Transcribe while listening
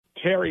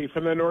Terry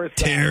from the north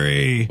side.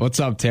 Terry. What's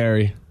up,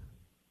 Terry?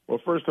 Well,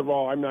 first of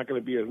all, I'm not going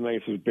to be as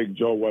nice as Big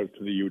Joe was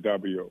to the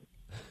UW.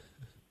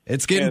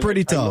 It's getting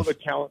pretty tough.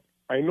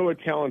 I know the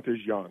talent is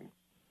young,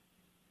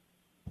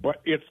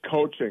 but it's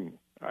coaching.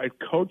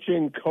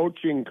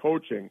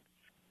 Coaching.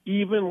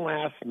 Even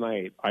last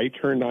night, I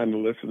turned on to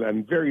listen,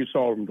 and very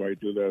seldom do I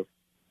do this,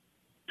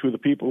 to the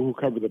people who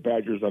cover the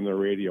Badgers on the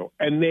radio,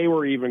 and they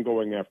were even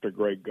going after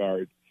Greg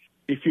Gard.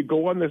 If you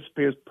go on this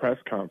press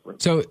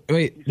conference. So,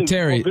 wait, says,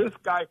 Terry. Well, this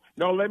guy,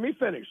 no, let me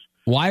finish.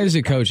 Why is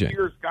it coaching?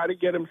 Here's got to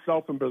get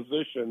himself in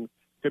position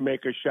to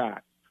make a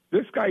shot.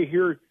 This guy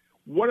here,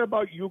 what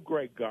about you,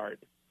 Greg Gard?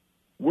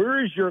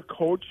 Where is your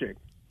coaching?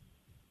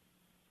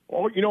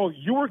 Oh,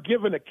 you were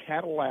given a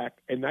Cadillac,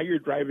 and now you're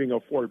driving a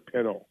Ford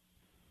Pinto.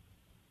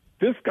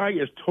 This guy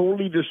has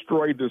totally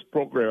destroyed this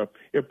program.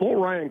 If Bo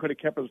Ryan could have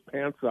kept his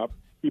pants up,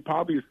 he'd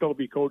probably still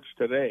be coached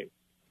today.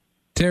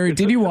 Terry,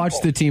 did you watch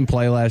the team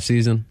play last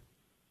season?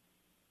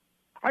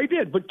 I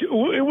did, but it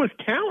was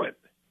talent.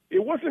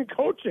 It wasn't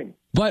coaching.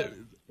 But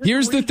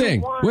here's the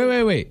thing.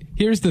 Wait.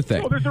 Here's the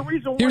thing. No, there's a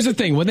reason why. Here's the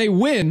thing. When they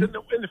win, in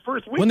the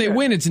first weekend, when they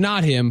win, it's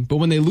not him. But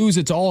when they lose,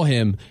 it's all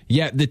him.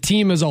 Yet the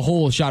team as a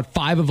whole shot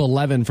 5 of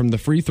 11 from the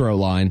free throw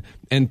line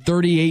and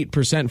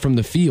 38% from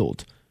the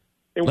field.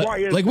 And why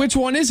is like, which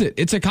one is it?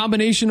 It's a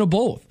combination of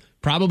both.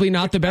 Probably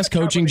not the best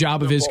coaching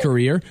job of his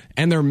career,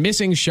 and they're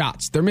missing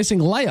shots. They're missing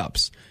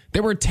layups.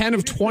 They were 10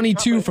 of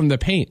 22 from the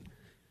paint.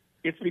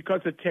 It's because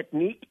of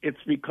technique. It's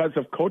because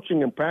of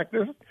coaching and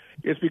practice.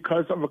 It's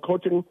because of a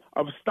coaching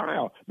of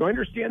style. Now, I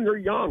understand they're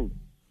young.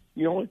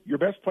 Your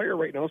best player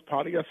right now is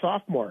probably a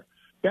sophomore.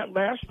 That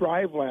last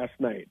drive last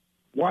night,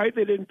 why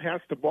they didn't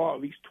pass the ball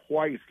at least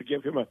twice to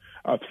give him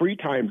a 3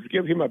 times, to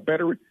give him a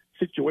better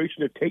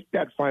situation to take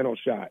that final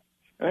shot.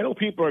 And I know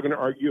people are going to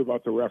argue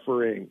about the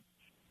refereeing.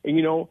 And,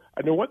 I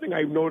know one thing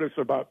I've noticed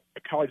about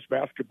college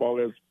basketball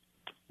is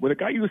when a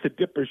guy used to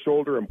dip his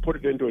shoulder and put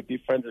it into a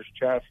defender's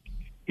chest,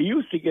 he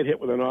used to get hit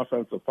with an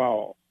offensive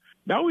foul.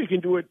 Now he can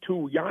do it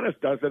too. Giannis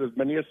does it as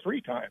many as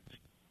 3 times.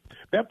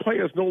 That play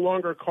is no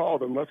longer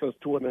called unless it's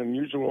to an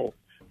unusual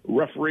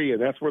referee,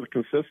 and that's where the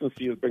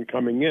consistency has been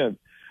coming in.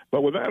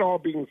 But with that all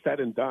being said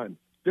and done,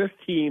 this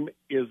team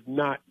is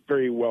not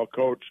very well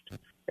coached,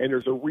 and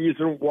there's a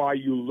reason why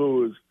you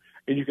lose.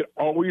 And you can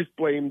always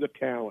blame the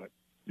talent.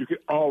 We could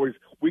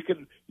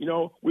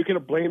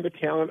have blamed the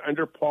talent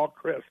under Paul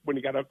Chryst when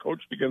he got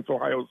outcoached against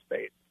Ohio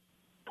State.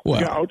 Well,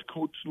 We got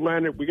outcoached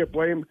Leonard. We could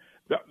blame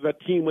the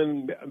team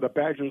when the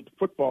Badgers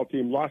football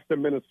team lost to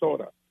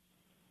Minnesota.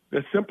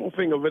 The simple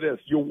thing of it is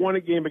you won a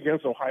game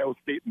against Ohio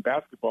State in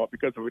basketball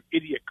because of an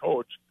idiot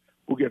coach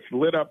who gets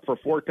lit up for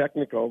 4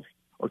 technicals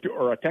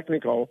or a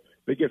technical.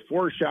 They get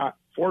 4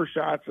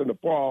 shots in the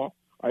ball.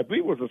 I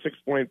believe it was a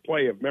 6-point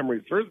play if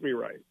memory serves me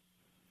right.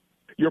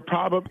 Your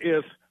problem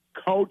is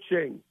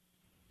coaching,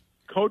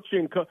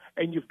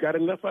 and you've got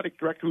an athletic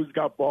director who's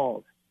got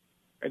balls,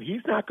 and he's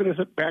not going to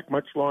sit back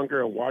much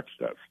longer and watch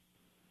this.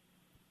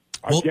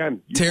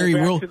 Again, Terry,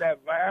 go back to that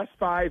last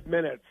 5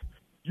 minutes.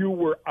 You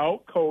were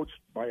outcoached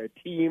by a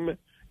team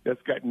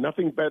that's got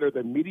nothing better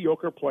than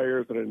mediocre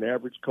players and an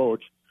average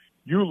coach.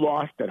 You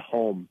lost at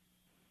home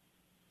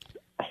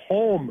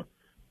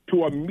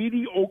to a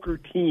mediocre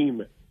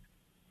team.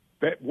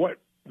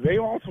 They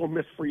also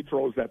missed free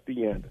throws at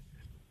the end.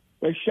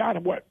 They shot,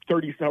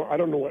 37? I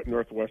don't know what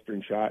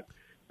Northwestern shot.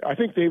 I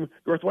think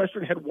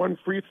Northwestern had 1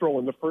 free throw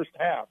in the first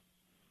half.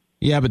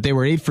 Yeah, but they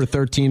were 8 for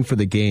 13 for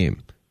the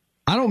game.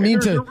 I don't mean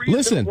to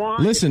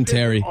listen,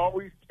 Terry.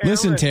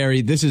 Listen,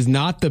 Terry, this is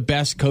not the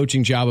best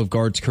coaching job of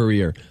Gard's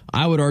career.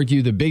 I would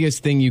argue the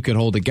biggest thing you could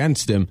hold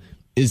against him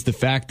is the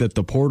fact that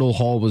the portal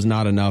haul was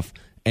not enough.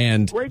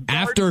 And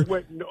after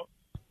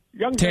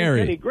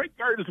Terry, Greg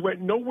Gard has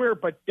went nowhere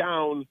but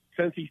down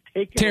since he's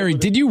taken. Terry,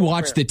 did you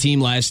watch the team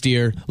last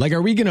year? Like,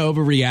 are we going to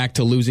overreact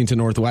to losing to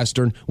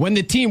Northwestern when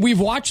the team we've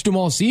watched them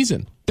all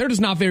season? They're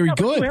just not very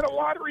good. You had a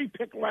lottery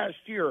pick last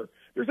year.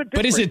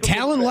 But is it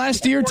talent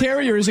last year,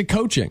 Terry, or is it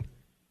coaching?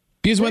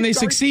 Because when they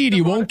succeed,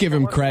 you won't give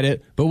him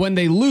credit. But when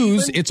they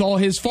lose, it's all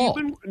his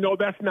fault. No,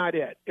 that's not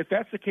it. If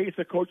that's the case,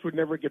 a coach would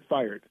never get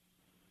fired.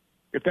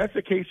 If that's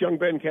the case, young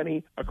Ben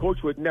Kenny, a coach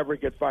would never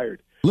get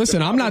fired.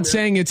 Listen, I'm not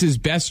saying it's his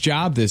best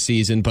job this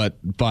season, but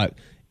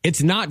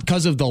it's not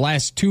because of the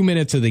last 2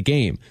 minutes of the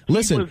game.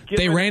 Listen,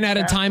 they ran out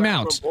of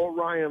timeouts. Bo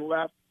Ryan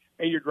left,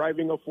 and you're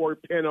driving a Ford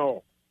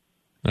Pinto.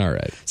 All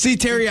right. See,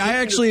 Terry,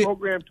 the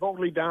program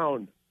totally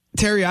down.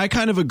 Terry, I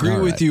kind of agree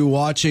with you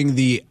watching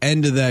the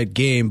end of that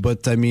game,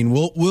 but I mean,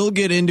 we'll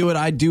get into it.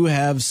 I do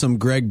have some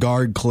Greg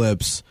Gard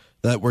clips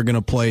that we're going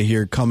to play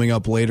here coming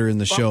up later in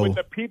the show. With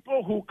the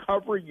people who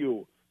cover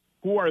you,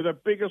 who are the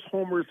biggest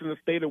homers in the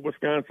state of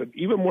Wisconsin,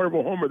 even more of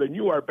a homer than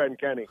you are, Ben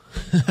Kenny.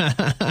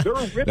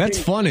 That's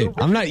funny.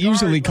 I'm not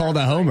usually called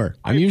a homer.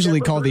 I'm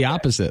usually called the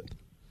opposite.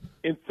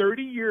 In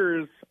 30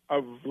 years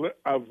of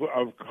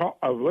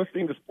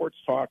listening to sports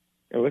talk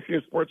and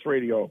listening to sports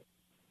radio,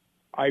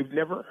 I've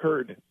never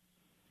heard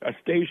a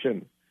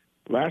station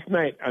last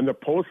night on the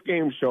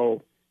post-game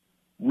show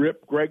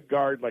rip Greg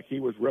Gard like he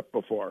was ripped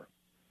before.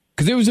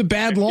 Because it was a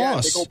bad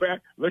loss. They go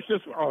back.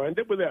 I'll end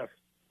it with this.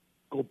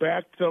 Go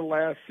back to the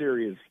last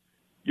series.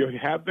 You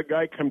have the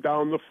guy come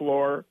down the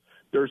floor.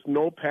 There's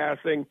no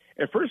passing.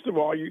 And first of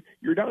all,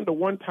 you're down to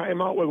one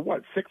timeout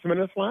with, 6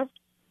 minutes left?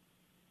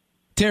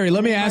 Terry,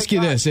 let me ask you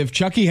this. If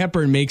Chucky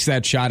Hepburn makes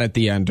that shot at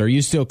the end, are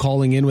you still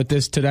calling in with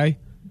this today?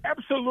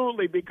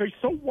 Absolutely, because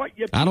so what?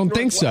 I don't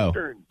think so.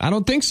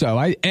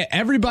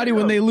 Everybody,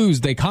 when they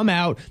lose, they come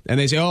out and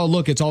they say, oh,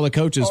 look, it's all the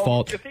coach's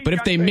fault. But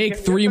if they make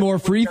 3 more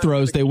free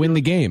throws, they win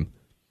the game.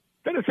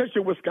 That is such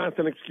a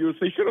Wisconsin excuse.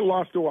 They should have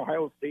lost to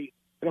Ohio State.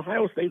 And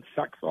Ohio State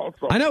sucks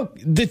also. I know.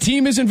 The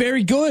team isn't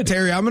very good.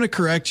 Terry, I'm going to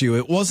correct you.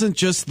 It wasn't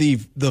just the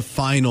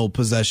final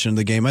possession of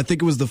the game. I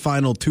think it was the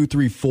final 2,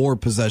 3, 4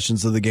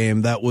 possessions of the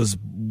game. That was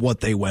what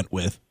they went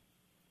with.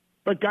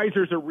 But, guys,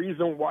 there's a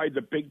reason why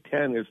the Big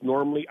Ten is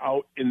normally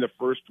out in the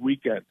first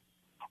weekend.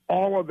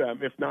 All of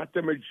them, if not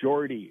the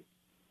majority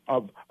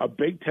of a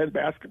Big Ten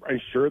basketball, I'm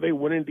sure they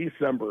win in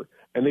December,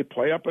 and they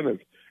play up in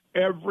it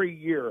every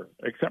year,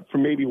 except for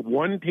maybe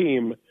one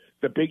team,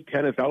 the Big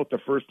Ten is out the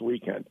first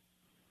weekend.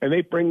 And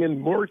they bring in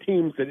more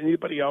teams than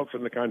anybody else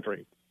in the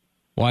country.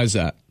 Why is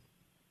that?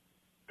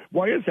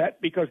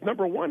 Because,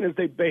 number one, is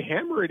they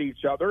hammer at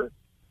each other,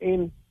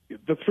 and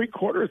the 3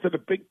 quarters of the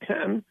Big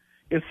Ten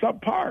is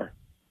subpar.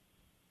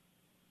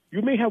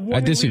 You may have one.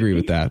 I disagree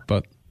with that,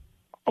 but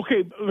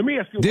okay. Let me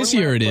ask you. This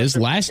year it is.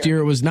 Last year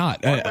it was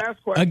not.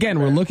 Again,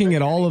 we're looking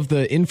at all of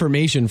the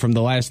information from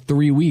the last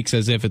 3 weeks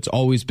as if it's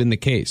always been the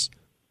case.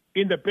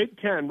 In the Big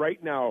Ten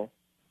right now,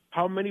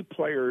 how many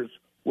players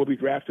will be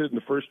drafted in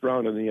the first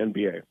round in the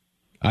NBA?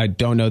 I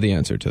don't know the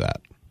answer to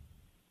that.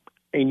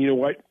 And you know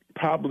what?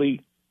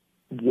 Probably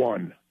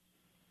 1.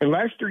 And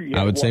last year you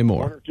had, I would say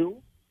more. 1 or 2,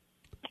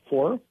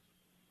 4.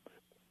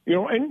 You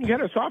know, and you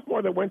had a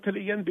sophomore that went to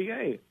the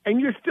NBA,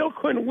 and you still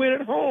couldn't win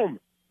at home.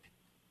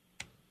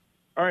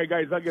 All right,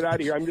 guys, I'll get out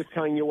of here. I'm just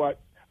telling you what.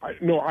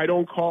 I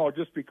don't call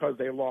just because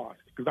they lost,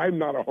 because I'm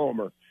not a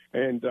homer.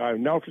 And,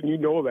 Nelson, you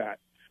know that.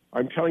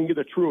 I'm telling you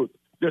the truth.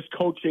 This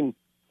coaching,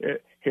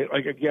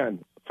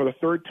 again, for the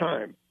third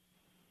time,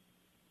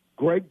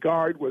 Greg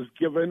Gard was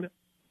given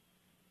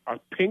a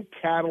pink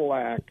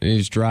Cadillac.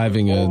 He's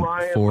driving a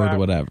Ford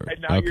whatever.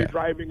 And now you're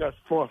driving a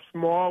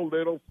small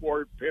little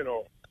Ford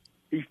Pinto.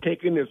 He's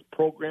taking his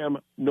program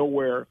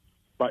nowhere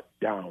but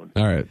down.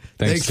 All right.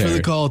 Thanks for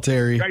the call,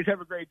 Terry. You guys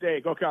have a great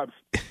day. Go Cubs.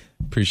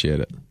 Appreciate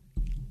it.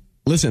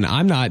 Listen,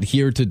 I'm not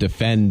here to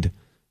defend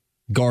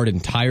Gard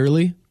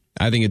entirely.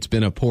 I think it's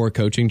been a poor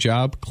coaching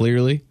job,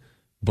 clearly.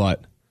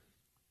 But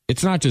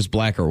it's not just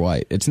black or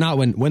white. It's not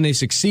when they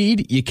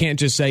succeed, you can't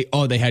just say,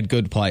 oh, they had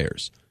good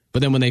players.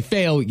 But then when they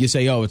fail, you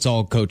say, oh, it's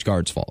all Coach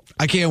Gard's fault.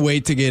 I can't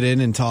wait to get in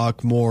and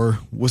talk more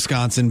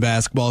Wisconsin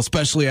basketball,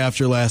 especially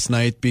after last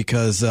night,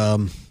 because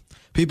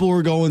people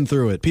were going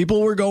through it.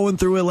 People were going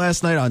through it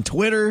last night on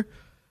Twitter.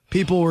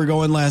 People were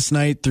going last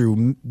night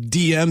through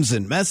DMs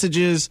and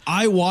messages.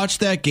 I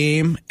watched that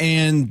game,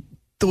 and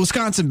the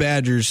Wisconsin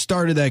Badgers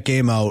started that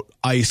game out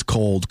ice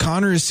cold.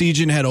 Connor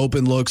Essegian had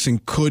open looks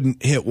and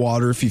couldn't hit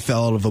water if he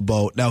fell out of a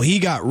boat. Now, he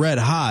got red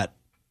hot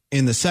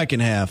in the second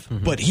half,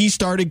 but he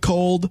started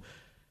cold.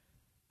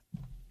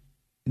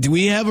 Do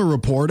we have a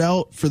report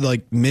out for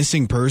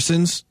missing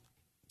persons?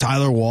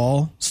 Tyler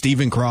Wall,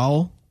 Stephen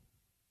Crowell?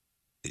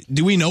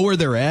 Do we know where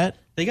they're at?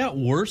 They got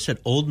worse at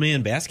old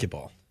man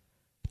basketball.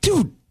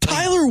 Dude,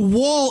 Tyler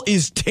Wall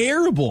is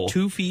terrible.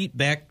 2 feet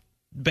back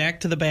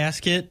to the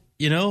basket.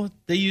 You know,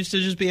 they used to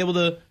just be able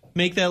to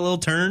make that little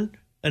turn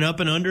and up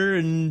and under.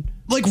 And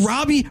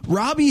Robbie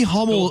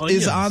Hummel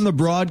is on the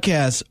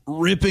broadcast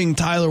ripping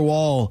Tyler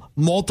Wall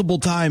multiple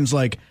times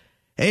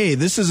hey,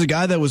 this is a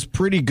guy that was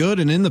pretty good,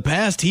 and in the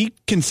past, he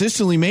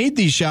consistently made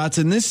these shots,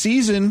 and this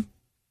season,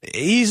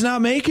 he's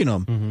not making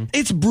them. Mm-hmm.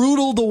 It's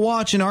brutal to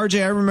watch. And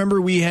RJ, I remember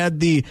we had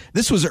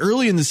this was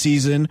early in the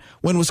season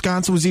when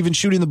Wisconsin was even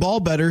shooting the ball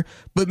better,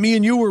 but me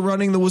and you were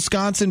running the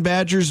Wisconsin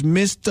Badgers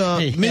missed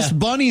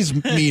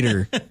bunnies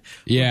meter.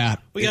 Yeah.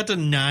 We got to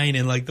 9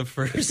 in the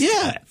first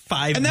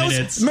 5 and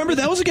minutes. Remember,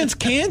 that was against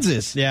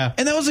Kansas. Yeah.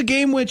 And that was a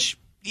game which,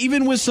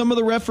 even with some of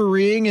the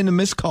refereeing and the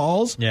missed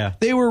calls,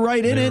 they were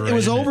right in it. It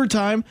was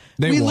overtime.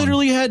 We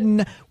literally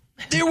had...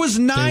 There was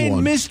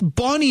 9 missed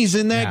bunnies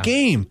in that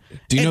game.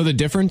 Do you know the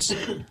difference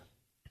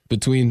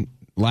between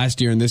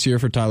last year and this year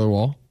for Tyler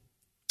Wall?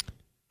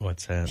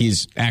 What's that?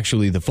 He's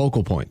actually the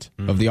focal point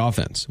of the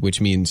offense,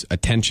 which means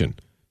attention.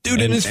 Dude,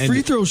 and his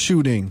free throw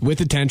shooting. With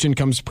attention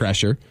comes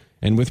pressure,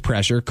 and with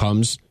pressure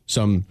comes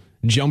some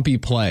jumpy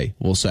play,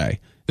 we'll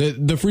say.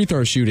 The free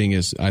throw shooting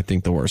is, I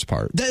think, the worst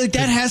part. That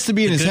has to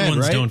be in his head, right? The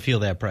good ones don't feel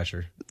that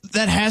pressure.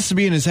 That has to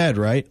be in his head,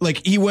 right?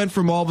 He went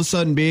from all of a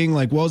sudden being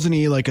wasn't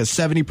he a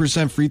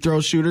 70% free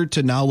throw shooter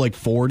to now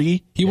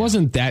 40? He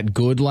wasn't that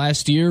good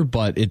last year,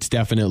 but it's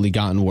definitely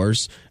gotten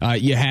worse.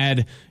 You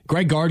had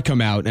Greg Gard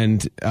come out,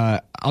 and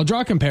I'll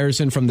draw a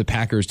comparison from the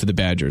Packers to the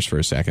Badgers for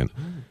a second.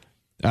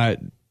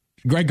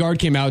 Greg Gard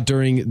came out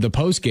during the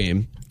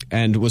postgame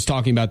and was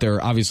talking about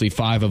their obviously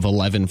 5 of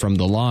 11 from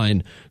the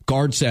line.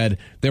 Gard said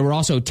there were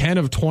also 10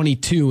 of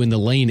 22 in the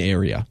lane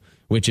area,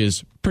 which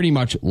is pretty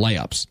much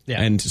layups.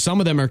 Yeah. And some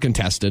of them are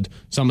contested.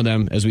 Some of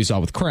them, as we saw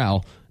with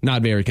Corral,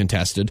 not very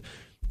contested.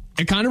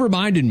 It kind of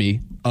reminded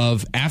me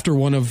of after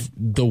one of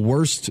the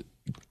worst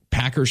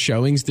Packers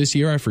showings this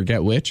year, I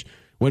forget which,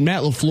 when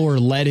Matt LaFleur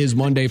led his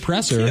Monday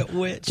presser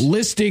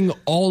listing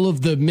all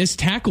of the missed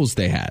tackles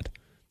they had.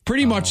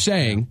 Pretty much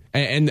saying,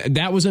 and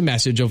that was a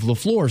message of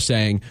LaFleur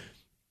saying,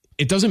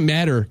 it doesn't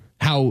matter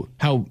how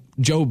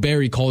Joe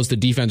Barry calls the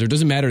defense, or it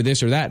doesn't matter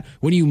this or that.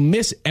 When you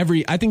miss I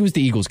think it was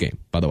the Eagles game,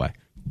 by the way.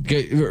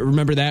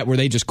 Remember that, where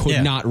they just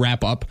could not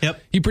wrap up?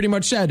 Yep. He pretty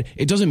much said,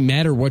 it doesn't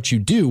matter what you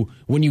do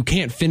when you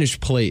can't finish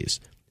plays.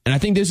 And I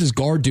think this is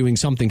Gard doing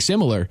something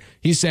similar.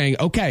 He's saying,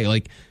 okay,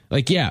 like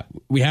yeah,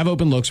 we have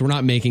open looks, we're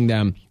not making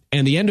them.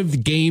 And the end of the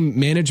game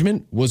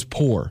management was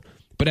poor.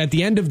 But at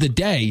the end of the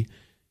day,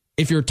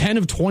 if you're 10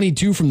 of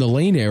 22 from the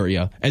lane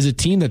area as a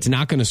team that's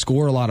not going to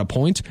score a lot of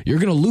points, you're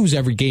going to lose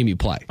every game you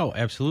play. Oh,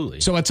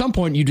 absolutely. So at some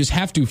point, you just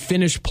have to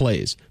finish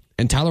plays.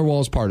 And Tyler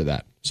Wall is part of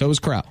that. So is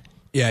Corral.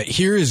 Yeah,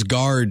 here is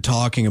Gard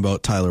talking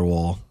about Tyler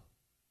Wall.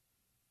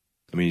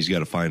 I mean, he's got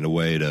to find a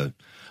way to,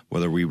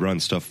 whether we run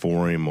stuff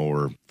for him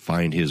or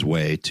find his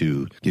way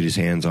to get his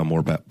hands on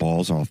more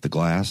balls off the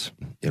glass.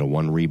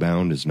 One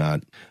rebound is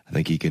not, I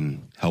think he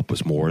can help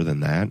us more than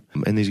that.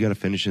 And he's got to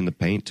finish in the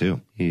paint, too.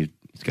 He's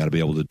got to be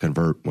able to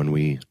convert when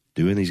we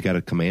do, and he's got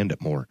to command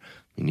it more.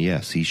 And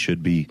yes, he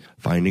should be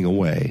finding a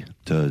way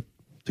to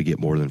get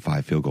more than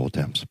 5 field goal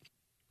attempts.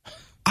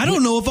 I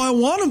don't know if I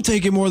want him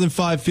taking more than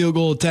 5 field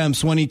goal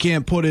attempts when he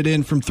can't put it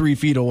in from 3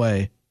 feet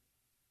away.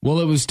 Well,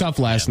 it was tough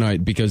last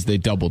night because they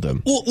doubled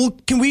him. Well,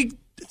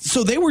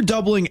 so they were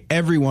doubling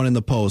everyone in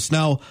the post.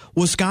 Now,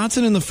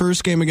 Wisconsin in the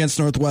first game against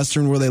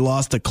Northwestern, where they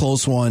lost a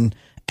close one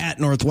at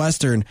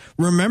Northwestern,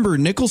 remember,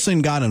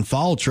 Nicholson got in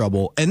foul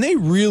trouble, and they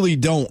really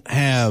don't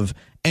have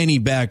any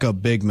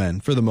backup big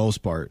men for the most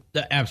part.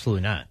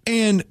 Absolutely not.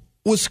 And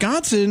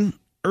Wisconsin,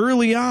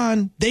 early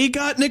on, they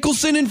got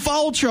Nicholson in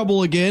foul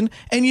trouble again,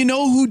 and you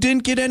know who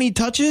didn't get any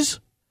touches?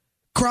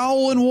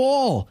 Crowell and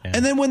Wall. Yeah.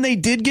 And then when they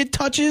did get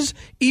touches,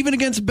 even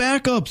against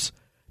backups,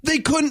 they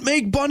couldn't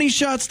make bunny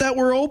shots that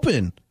were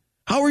open.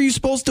 How are you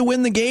supposed to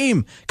win the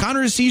game?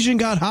 Connor Essegian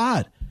got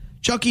hot.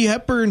 Chucky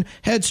Hepburn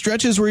had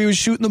stretches where he was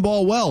shooting the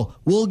ball well.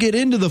 We'll get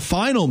into the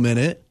final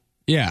minute.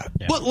 Yeah.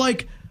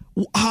 But,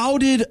 how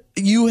did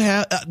you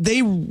have...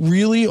 They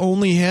really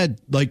only had,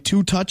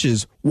 2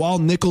 touches while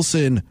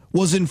Nicholson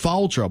was in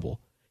foul trouble.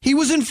 He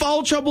was in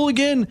foul trouble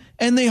again,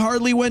 and they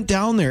hardly went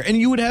down there. And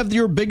you would have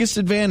your biggest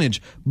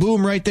advantage.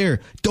 Boom, right there.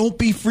 Don't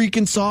be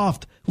freaking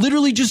soft.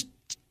 Literally just,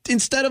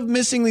 instead of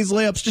missing these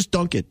layups, just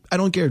dunk it. I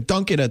don't care.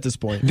 Dunk it at this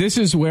point. This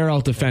is where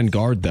I'll defend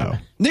Gard, though.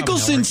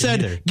 Nicholson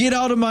said, get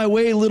out of my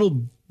way,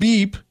 little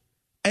beep,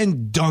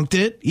 and dunked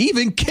it. He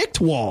even kicked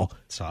Wall.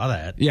 Saw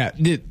that. Yeah,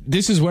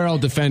 this is where I'll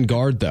defend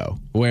Gard, though,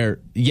 where,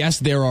 yes,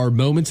 there are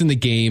moments in the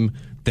game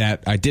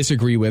that I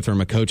disagree with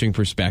from a coaching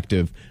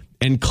perspective,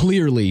 and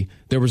clearly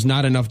there was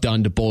not enough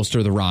done to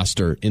bolster the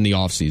roster in the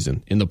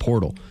offseason, in the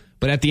portal.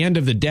 But at the end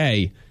of the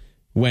day,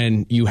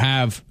 when you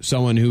have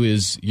someone who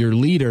is your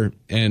leader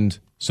and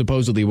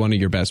supposedly one of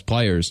your best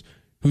players,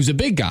 who's a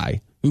big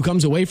guy, who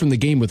comes away from the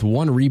game with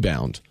 1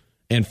 rebound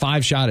and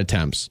 5 shot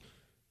attempts,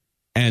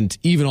 and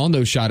even on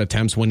those shot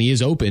attempts, when he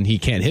is open, he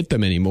can't hit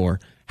them anymore.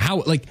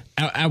 How,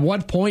 at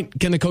what point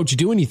can the coach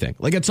do anything?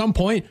 At some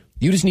point,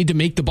 you just need to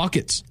make the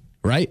buckets,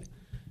 right?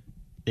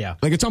 Yeah.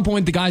 At some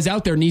point, the guys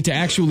out there need to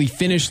actually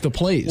finish the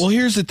plays. Well,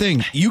 here's the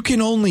thing. You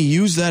can only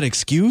use that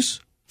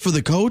excuse for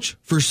the coach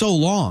for so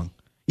long.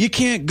 You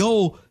can't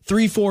go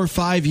 3, 4,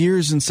 5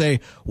 years and say,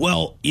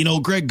 well,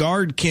 Greg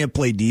Gard can't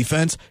play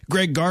defense.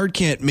 Greg Gard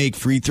can't make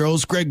free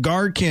throws. Greg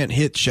Gard can't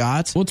hit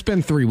shots. Well, it's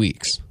been 3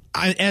 weeks.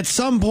 At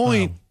some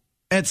point...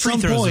 Free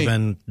throws have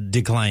been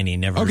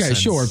declining ever since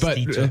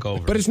he took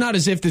over. But it's not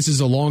as if this is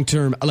a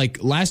long-term...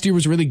 last year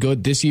was really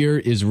good. This year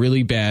is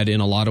really bad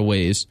in a lot of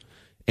ways.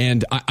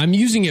 And I'm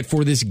using it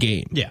for this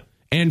game. Yeah.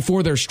 And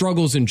for their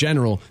struggles in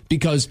general,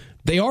 because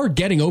they are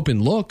getting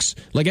open looks.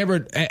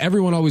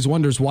 Everyone always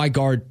wonders why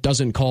Gard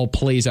doesn't call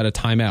plays out of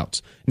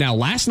timeouts. Now,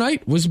 last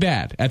night was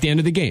bad at the end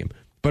of the game.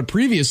 But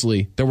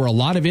previously, there were a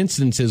lot of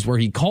instances where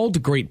he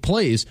called great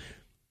plays.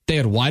 They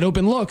had wide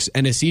open looks,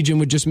 and Essegian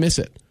would just miss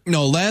it.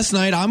 No, last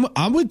night,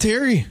 I'm with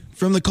Terry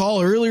from the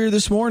call earlier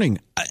this morning.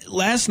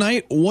 Last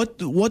night,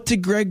 what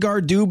did Greg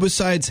Gard do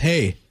besides,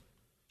 hey,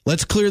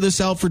 let's clear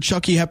this out for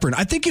Chucky Hepburn?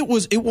 I think it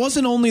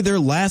wasn't only their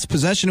last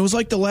possession. It was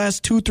the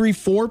last 2, 3,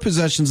 4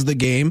 possessions of the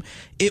game.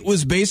 It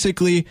was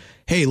basically,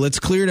 hey, let's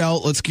clear it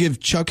out. Let's give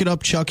Chuck It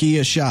Up Chucky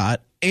a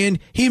shot. And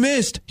he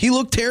missed. He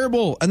looked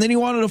terrible. And then he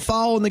wanted a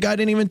foul, and the guy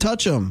didn't even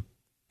touch him.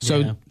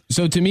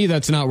 So to me,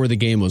 that's not where the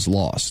game was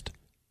lost.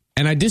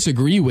 And I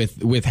disagree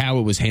with how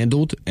it was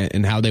handled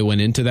and how they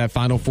went into that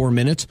final 4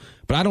 minutes.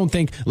 But I don't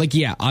think,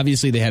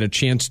 obviously they had a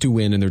chance to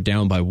win and they're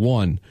down by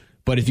 1.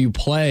 But if you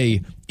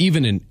play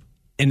even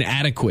an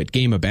adequate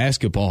game of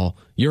basketball,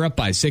 you're up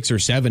by 6 or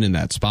 7 in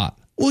that spot.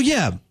 Well,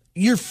 yeah,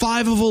 you're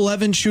 5 of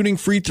 11 shooting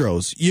free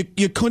throws.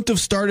 You couldn't have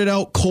started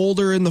out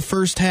colder in the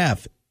first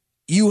half.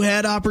 You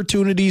had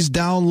opportunities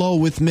down low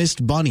with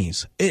missed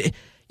bunnies.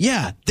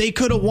 Yeah, they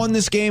could have won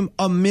this game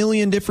a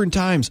million different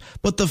times.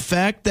 But the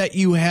fact that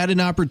you had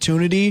an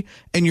opportunity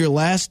and your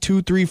last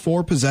 2, 3,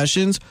 4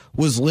 possessions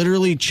was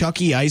literally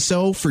Chucky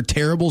ISO for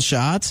terrible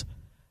shots,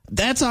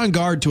 that's on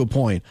guard to a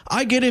point.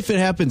 I get if it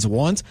happens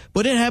once,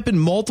 but it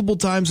happened multiple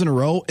times in a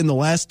row in the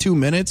last 2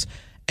 minutes,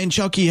 and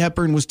Chucky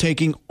Hepburn was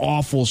taking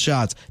awful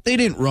shots. They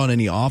didn't run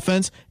any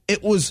offense.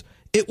 It was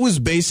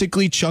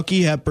basically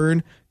Chucky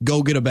Hepburn,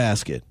 go get a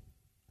basket.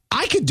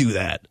 I could do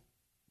that.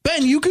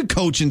 Ben, you could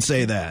coach and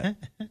say that.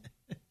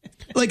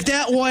 Like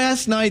that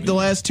last night, the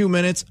last 2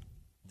 minutes,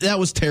 that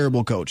was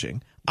terrible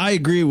coaching. I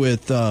agree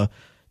with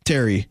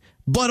Terry.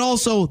 But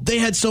also, they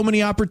had so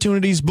many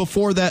opportunities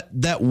before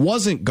that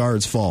wasn't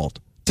guard's fault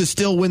to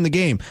still win the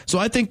game. So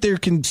I think there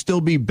can still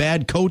be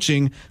bad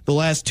coaching the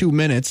last 2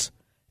 minutes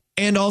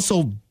and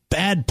also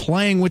bad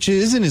playing, which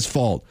isn't his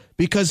fault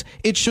because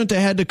it shouldn't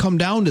have had to come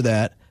down to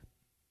that.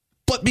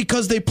 But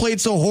because they played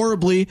so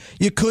horribly,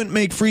 you couldn't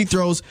make free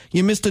throws.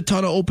 You missed a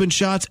ton of open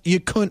shots. You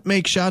couldn't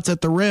make shots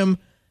at the rim.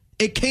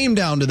 It came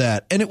down to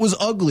that, and it was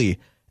ugly.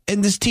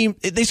 And this team,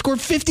 they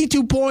scored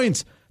 52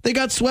 points. They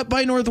got swept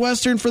by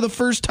Northwestern for the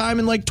first time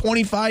in like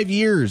 25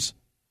 years.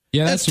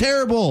 Yeah, that's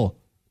terrible.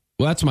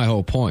 Well, that's my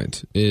whole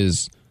point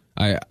is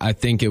I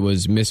think it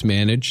was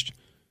mismanaged,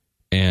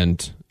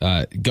 and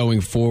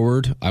going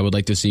forward, I would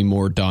like to see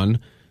more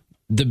done.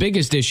 The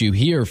biggest issue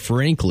here,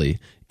 frankly,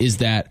 is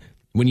that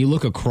when you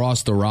look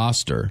across the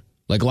roster,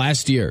 like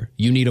last year,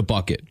 you need a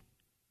bucket.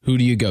 Who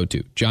do you go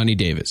to? Johnny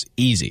Davis.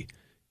 Easy.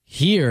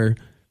 Here,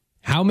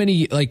 how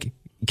many, like,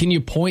 can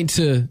you point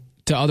to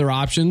other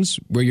options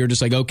where you're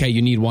just like, okay,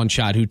 you need one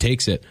shot. Who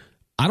takes it?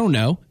 I don't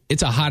know.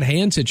 It's a hot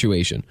hand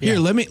situation. Here,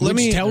 let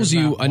me tells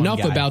you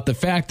enough about the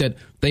fact that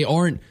they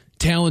aren't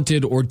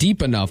talented or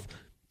deep enough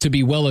to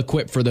be well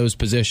equipped for those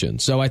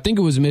positions. So I think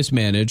it was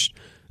mismanaged,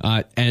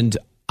 and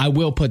I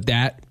will put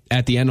that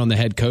at the end on the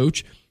head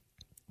coach.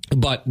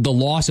 But the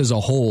loss as a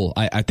whole,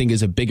 I think,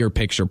 is a bigger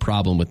picture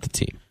problem with the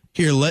team.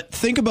 Here,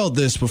 think about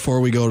this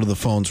before we go to the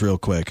phones real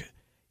quick.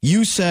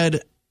 You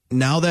said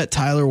now that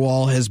Tyler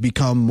Wall has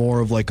become more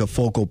of like a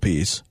focal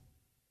piece,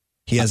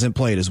 he hasn't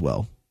played as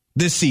well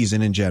this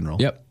season in general.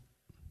 Yep.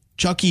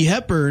 Chucky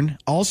Hepburn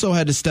also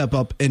had to step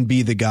up and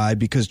be the guy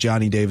because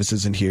Johnny Davis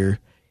isn't here.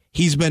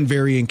 He's been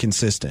very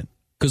inconsistent.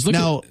 Because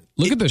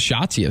look at the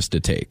shots he has to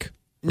take.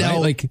 Now,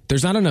 right? Like,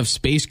 there's not enough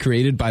space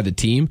created by the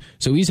team,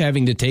 so he's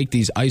having to take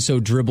these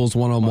ISO dribbles,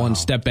 one-on-one,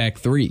 step-back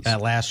threes.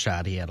 That last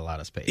shot, he had a lot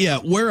of space. Yeah,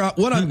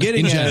 what I'm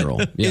getting in general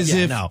is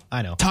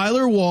I know.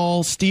 Tyler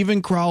Wall,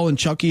 Steven Crowell, and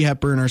Chucky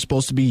Hepburn are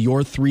supposed to be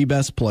your 3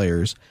 best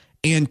players,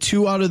 and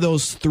 2 out of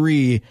those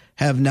 3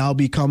 have now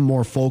become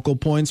more focal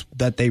points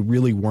that they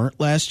really weren't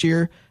last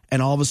year,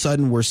 and all of a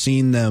sudden we're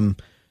seeing them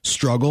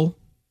struggle.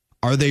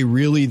 Are they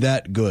really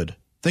that good?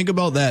 Think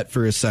about that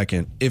for a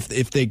second.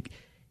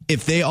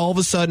 If they all of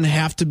a sudden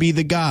have to be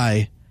the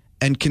guy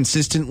and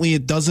consistently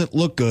it doesn't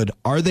look good,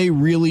 are they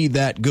really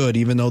that good,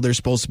 even though they're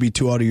supposed to be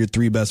 2 out of your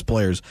 3 best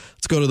players?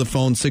 Let's go to the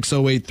phone,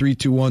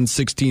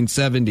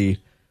 608-321-1670.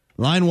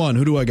 Line 1,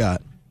 who do I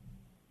got?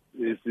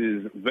 This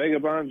is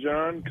Vagabond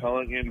John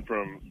calling in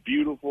from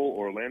beautiful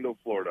Orlando,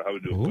 Florida. How we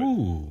doing?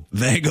 Ooh,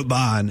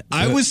 Vagabond.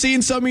 I was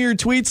seeing some of your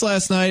tweets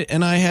last night,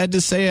 and I had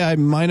to say I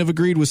might have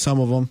agreed with some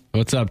of them.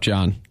 What's up,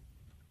 John?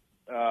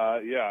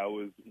 I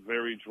was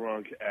very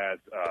drunk at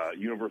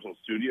Universal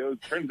Studios.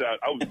 Turns out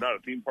I was not a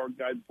theme park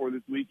guy before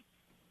this week.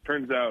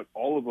 Turns out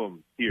all of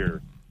them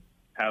here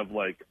have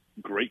like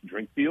great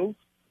drink deals,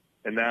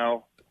 and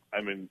now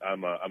I'm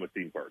a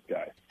theme park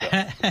guy.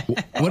 So.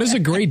 What does a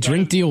great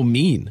drink deal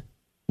mean?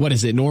 What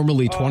is it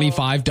normally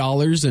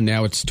 $25 and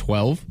now it's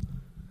 $12?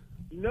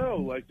 No,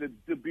 like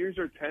the beers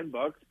are $10,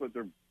 but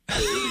they're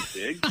really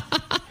big,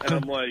 and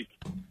I'm like,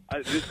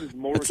 this is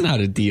more. That's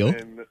not a deal.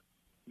 Than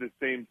the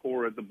same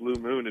pour at the Blue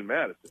Moon in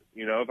Madison.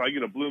 You know, if I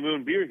get a Blue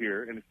Moon beer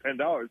here and it's $10,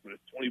 but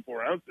it's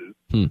 24 ounces,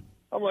 I'm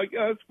like,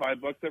 yeah, it's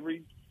 $5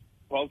 every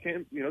 12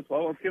 ounce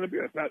can of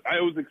beer. It's not,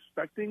 I was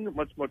expecting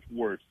much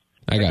worse.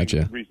 I got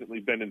you. Recently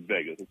been in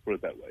Vegas. Let's put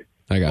it that way.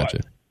 I got you.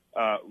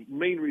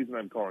 Main reason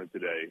I'm calling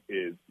today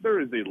is there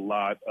is a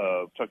lot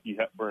of Chucky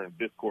Hepburn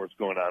discourse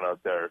going on out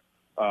there.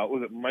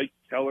 Was it Mike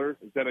Keller?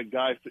 Is that a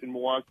guy in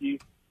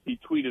Milwaukee? He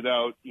tweeted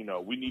out,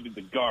 we needed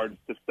the guards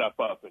to step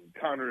up, and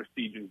Connor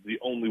Estigian's the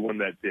only one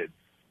that did.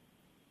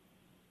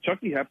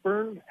 Chucky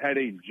Hepburn had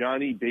a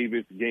Johnny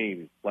Davis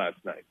game last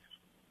night.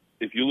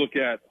 If you look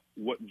at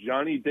what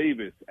Johnny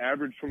Davis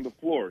averaged from the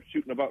floor,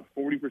 shooting about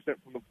 40%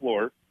 from the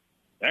floor,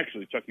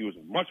 actually Chucky was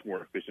much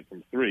more efficient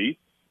from 3.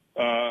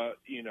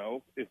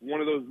 If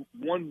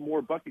one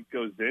more bucket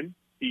goes in,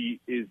 he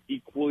is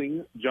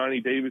equaling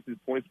Johnny Davis's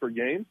points per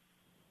game.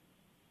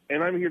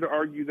 And I'm here to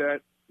argue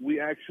that we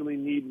actually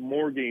need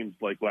more games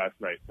like last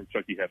night from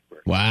Chucky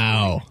Hepburn.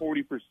 Wow.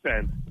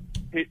 40%,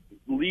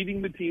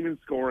 leading the team in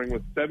scoring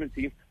with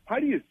 17. How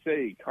do you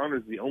say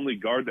Connor's the only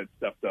guard that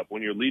stepped up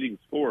when your leading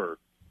scorer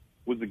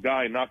was the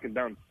guy knocking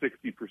down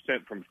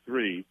 60% from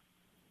 3?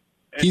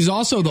 And, he's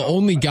also the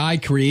only guy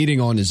creating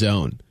on his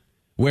own,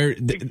 where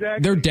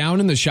they're down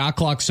in the shot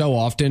clock so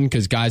often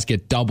because guys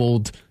get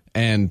doubled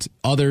and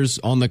others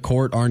on the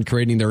court aren't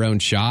creating their own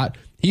shot.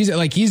 He's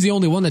the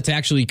only one that's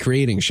actually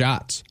creating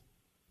shots.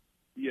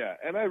 Yeah,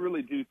 and I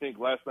really do think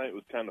last night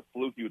was kind of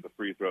fluky with the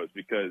free throws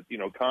because,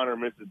 Connor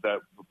misses that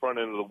front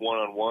end of the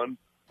one-on-one.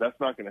 That's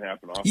not going to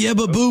happen often. Yeah,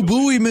 but Boo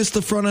Buie missed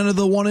the front end of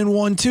the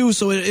 1-and-1 too,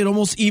 so it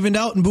almost evened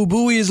out, and Boo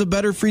Buie is a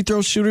better free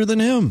throw shooter than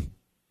him.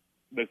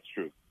 That's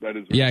true. That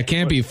is. Yeah, it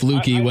can't be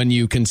fluky when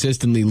you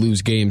consistently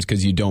lose games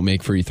because you don't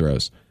make free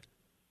throws.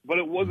 But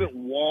it wasn't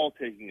Wall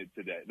taking it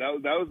today.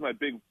 That was my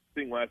big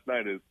thing last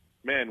night is,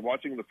 man,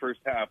 watching the first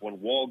half when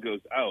Wall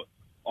goes out,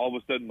 all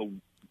of a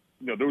sudden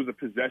there was a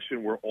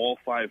possession where all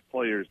 5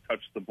 players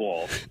touched the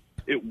ball.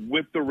 It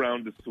whipped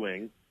around to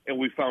swing, and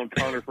we found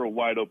Connor for a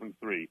wide-open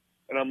 3.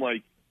 And I'm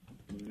like,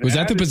 was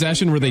that the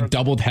possession where they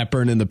doubled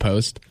Hepburn in the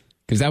post?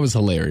 Because that was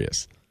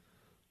hilarious.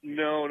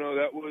 No,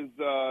 that was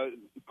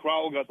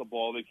Crowell got the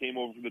ball. They came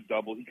over for the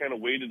double. He kind of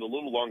waited a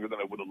little longer than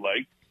I would have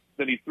liked.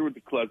 Then he threw it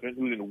to Klesmit,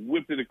 who then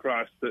whipped it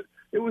across.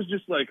 It was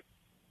just like,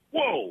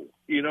 whoa.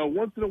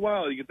 Once in a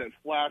while you get that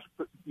flash,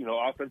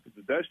 offensive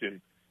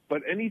possession.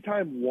 But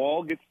anytime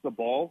Wall gets the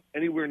ball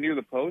anywhere near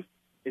the post,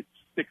 it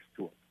sticks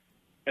to him.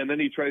 And then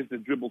he tries to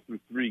dribble through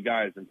 3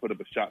 guys and put up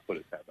a shot put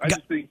attempt. I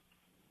just think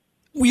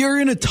we are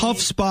in a tough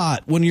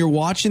spot when you're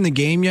watching the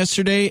game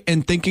yesterday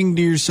and thinking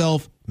to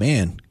yourself,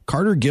 man,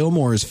 Carter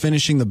Gilmore is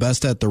finishing the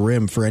best at the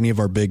rim for any of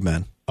our big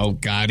men. Oh,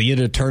 God, he had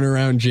a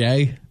turnaround,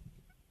 Jay.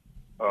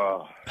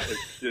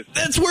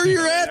 That's where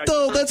you're at,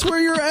 though. That's where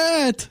you're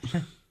at.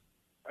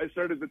 I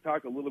started to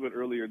talk a little bit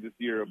earlier this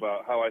year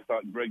about how I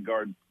thought Greg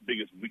Gard's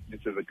biggest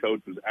weakness as a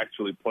coach was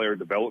actually player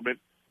development.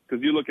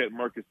 Because you look at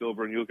Marcus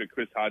Silver and you look at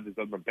Chris Hodges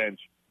on the bench,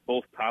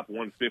 both top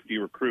 150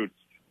 recruits,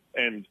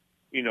 and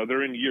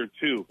they're in year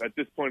 2. At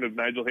this point of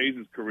Nigel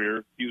Hayes'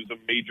 career, he was a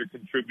major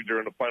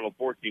contributor in a Final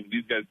Four team.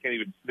 These guys can't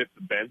even sniff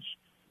the bench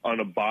on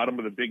the bottom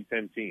of the Big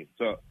Ten team.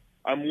 So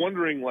I'm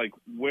wondering,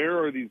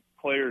 where are these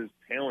players'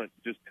 talent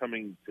just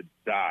coming to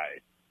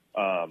die?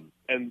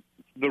 And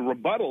the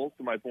rebuttal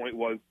to my point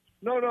was,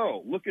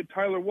 no, look at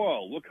Tyler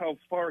Wall. Look how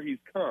far he's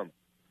come.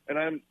 And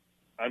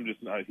I'm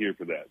just not here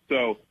for that.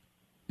 So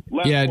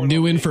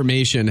new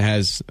information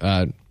has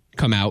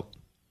come out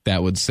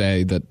that would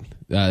say that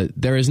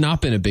there has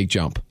not been a big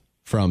jump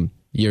from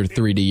year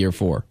 3 to year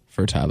 4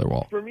 for Tyler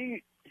Wall. For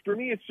me,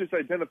 it's just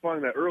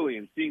identifying that early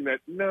and seeing that,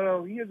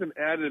 no, he hasn't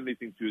added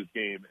anything to his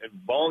game. And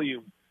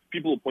volume,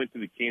 people will point to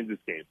the Kansas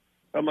game.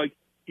 I'm like,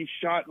 he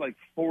shot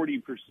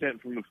 40%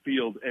 from the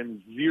field,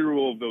 and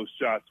 0 of those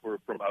shots were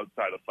from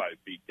outside of 5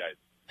 feet, guys.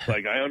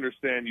 I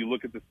understand you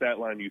look at the stat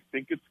line, you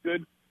think it's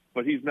good,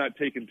 but he's not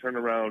taking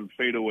turnaround,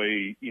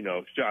 fadeaway,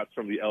 shots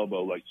from the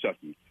elbow like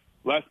Chucky.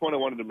 Last point I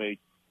wanted to make,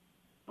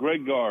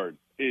 Greg Gard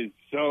is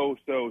so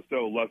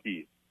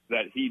lucky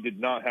that he did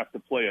not have to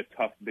play a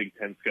tough Big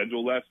Ten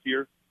schedule last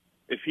year.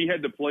 If he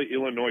had to play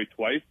Illinois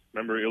twice,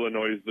 remember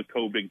Illinois is the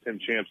co-Big Ten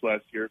champs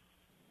last year,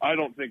 I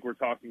don't think we're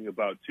talking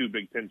about 2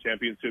 Big Ten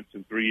championships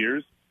in 3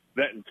 years.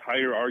 That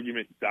entire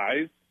argument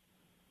dies,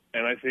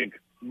 and I think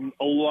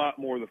a lot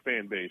more of the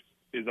fan base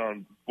is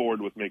on board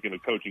with making a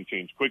coaching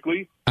change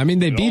quickly. I mean,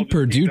 they beat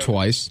Purdue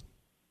twice.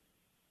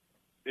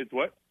 It's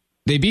what?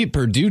 They beat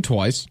Purdue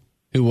twice,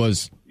 who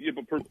was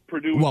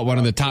Purdue one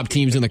of the top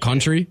teams in the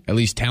country, at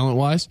least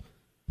talent-wise?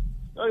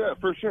 Oh, yeah,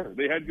 for sure.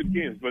 They had good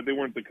games, but they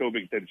weren't the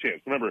co-Big Ten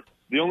champs. Remember,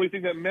 the only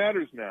thing that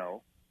matters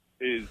now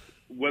is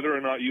whether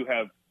or not you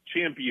have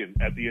champion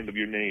at the end of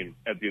your name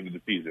at the end of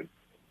the season.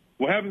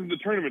 What happens in the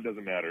tournament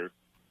doesn't matter.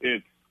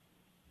 It's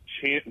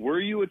were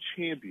you a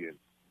champion?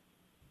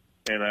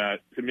 And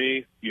to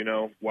me,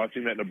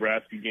 watching that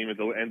Nebraska game at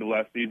the end of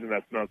last season,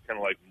 that's not kind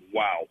of like,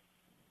 wow,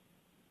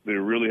 they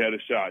really had a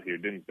shot here,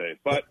 didn't they?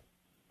 But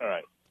all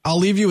right, I'll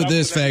leave you with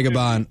this,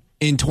 Vagabond.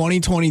 In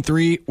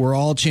 2023, we're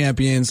all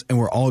champions, and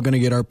we're all going to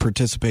get our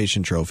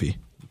participation trophy.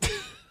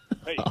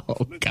 Hey,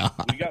 oh,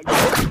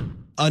 God.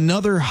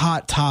 Another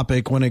hot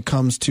topic when it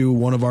comes to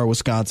one of our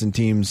Wisconsin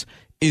teams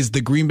is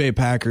the Green Bay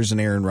Packers and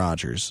Aaron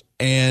Rodgers.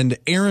 And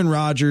Aaron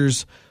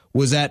Rodgers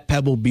was at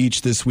Pebble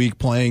Beach this week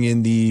playing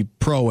in the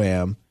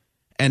Pro-Am.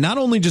 And not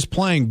only just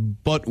playing,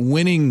 but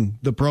winning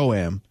the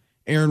Pro-Am.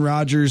 Aaron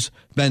Rodgers,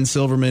 Ben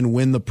Silverman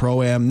win the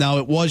Pro-Am. Now,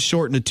 it was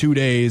shortened to 2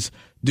 days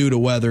due to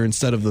weather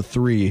instead of the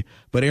 3.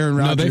 But Aaron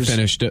Rodgers... No, they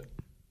finished it.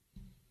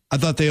 I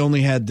thought they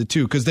only had the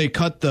 2 because they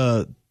cut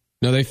the...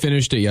 No, they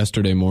finished it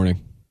yesterday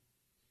morning.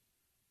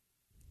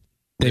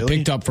 They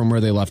picked up from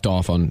where they left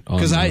off on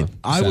because I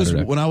was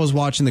when I was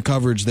watching the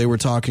coverage, they were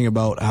talking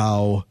about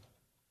how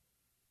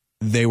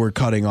they were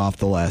cutting off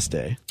the last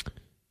day.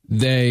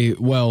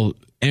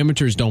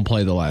 Amateurs don't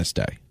play the last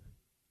day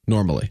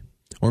normally,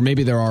 or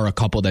maybe there are a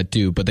couple that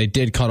do, but they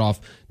did cut off.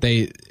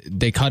 They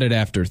cut it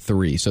after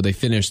 3, so they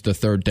finished the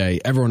 3rd day.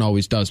 Everyone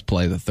always does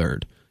play the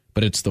 3rd,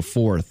 but it's the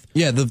 4th.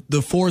 Yeah, the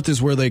 4th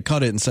is where they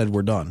cut it and said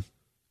we're done.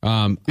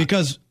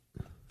 Because.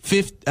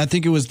 I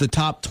think it was the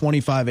top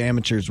 25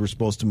 amateurs were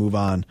supposed to move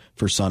on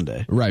for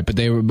Sunday. Right, but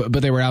they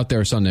were out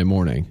there Sunday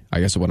morning,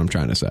 I guess is what I'm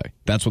trying to say.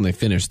 That's when they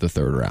finished the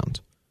 3rd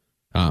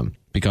round.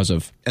 Because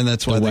of and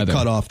that's why they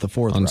cut off the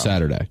 4th on round.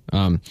 Saturday.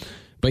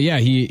 But yeah,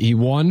 he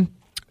won,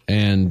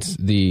 and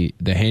the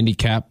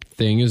handicap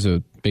thing is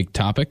a big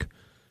topic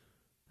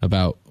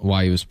about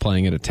why he was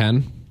playing at a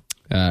 10.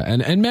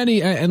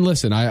 And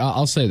listen,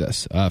 I'll say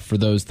this for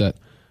those that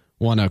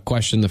want to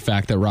question the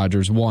fact that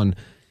Rodgers won.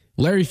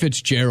 Larry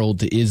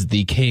Fitzgerald is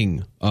the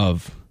king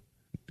of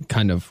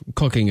kind of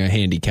cooking a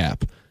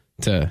handicap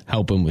to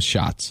help him with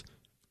shots.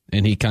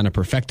 And he kind of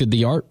perfected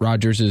the art.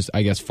 Rodgers is,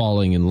 I guess,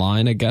 falling in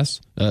line,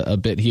 a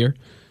bit here.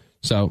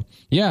 So,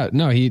 yeah,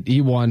 no,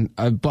 he won.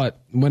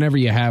 But whenever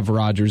you have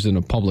Rodgers in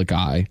a public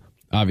eye,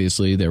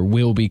 obviously there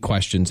will be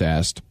questions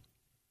asked.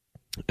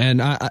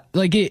 And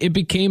it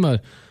became a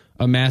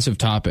massive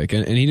topic,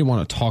 and he didn't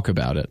want to talk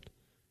about it.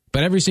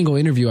 But every single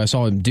interview I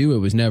saw him do, it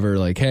was never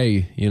like,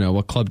 hey,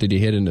 what club did you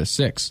hit into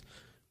 6?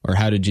 Or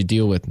how did you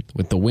deal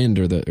with the wind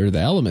or the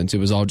elements? It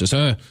was all just,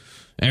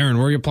 Aaron,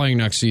 where are you playing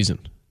next season?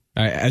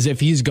 As if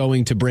he's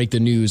going to break the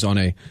news on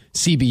a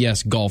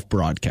CBS golf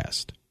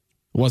broadcast.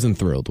 Wasn't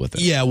thrilled with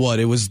it. Yeah, what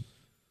was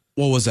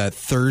that,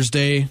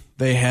 Thursday?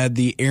 They had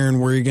the Aaron,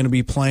 where are you going to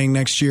be playing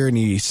next year? And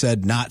he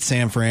said, not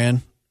San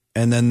Fran.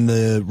 And then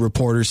the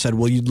reporter said,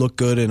 well, you'd look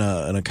good in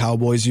a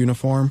Cowboys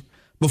uniform.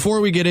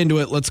 Before we get into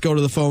it, let's go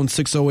to the phone,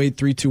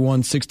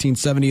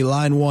 608-321-1670,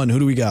 line 1. Who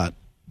do we got?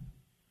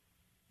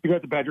 You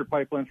got the Badger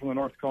Pipeline from the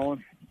North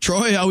calling.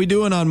 Troy, how we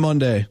doing on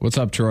Monday? What's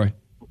up, Troy?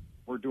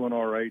 We're doing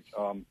all right.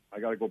 I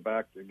got to go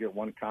back to get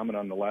one comment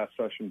on the last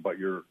session, but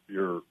your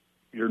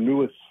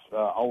newest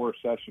hour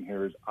session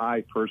here is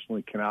I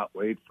personally cannot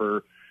wait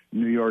for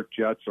New York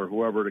Jets or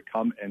whoever to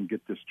come and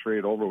get this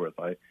trade over with.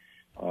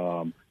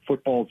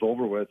 Football's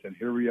over with, and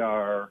here we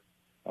are.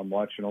 I'm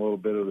watching a little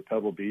bit of the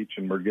Pebble Beach,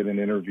 and we're getting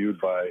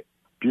interviewed by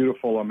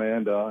beautiful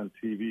Amanda on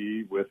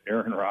TV with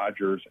Aaron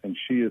Rodgers, and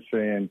she is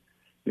saying,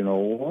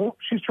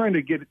 she's trying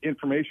to get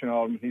information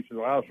out of him. He says,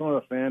 well, some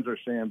of the fans are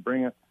saying,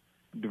 bring it.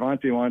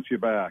 Devontae wants you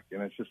back.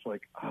 And it's just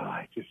like,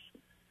 I just.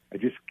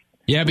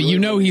 Yeah, but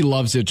he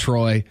loves it,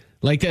 Troy.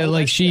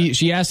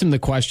 She asked him the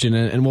question,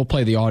 and we'll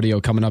play the audio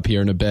coming up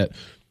here in a bit.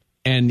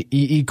 And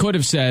he could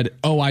have said,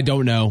 I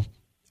don't know.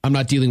 I'm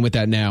not dealing with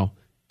that now.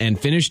 And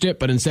finished it,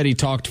 but instead he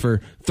talked for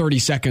 30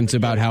 seconds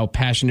about how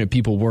passionate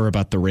people were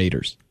about the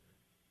Raiders.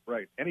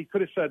 Right. And he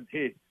could have said,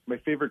 hey, my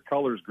favorite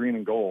color is green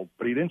and gold,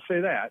 but he didn't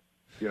say that,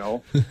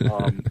 and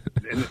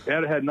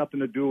that had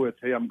nothing to do with,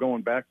 hey, I'm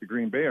going back to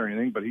Green Bay or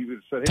anything, but he would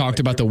have said, hey, talked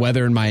about the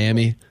weather in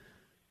Miami.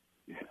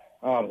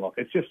 I don't know.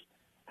 It's just,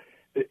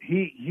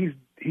 he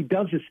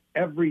does this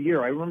every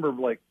year. I remember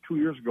 2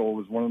 years ago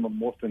was one of the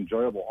most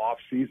enjoyable off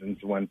seasons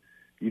when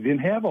you didn't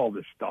have all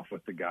this stuff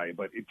with the guy,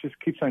 but it just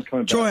keeps on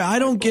coming back. Troy, I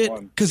don't get,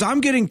 because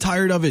I'm getting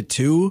tired of it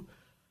too,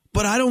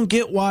 but I don't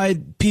get why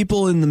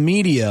people in the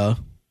media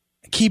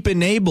keep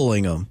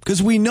enabling him,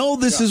 because we know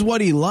this is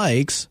what he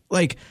likes.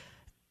 Like,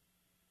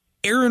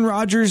 Aaron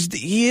Rodgers,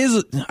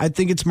 I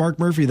think it's Mark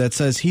Murphy that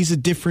says he's a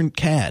different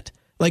cat.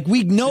 Like,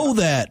 we know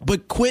that,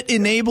 but quit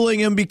enabling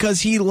him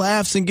because he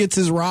laughs and gets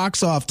his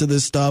rocks off to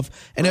this stuff,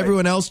 and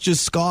everyone else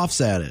just scoffs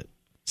at it.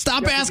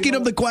 Stop asking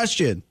him the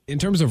question. In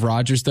terms of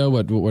Rodgers, though,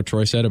 what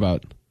Troy said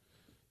about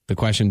the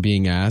question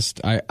being asked,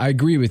 I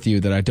agree with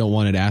you that I don't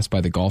want it asked by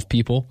the golf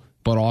people,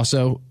 but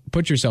also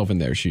put yourself in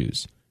their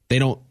shoes. They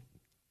don't.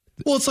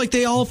 Well, it's like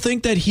they all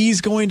think that he's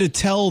going to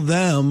tell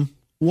them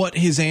what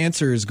his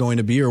answer is going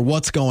to be or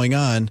what's going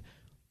on,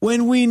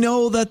 when we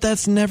know that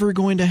that's never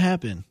going to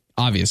happen.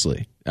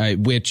 Obviously.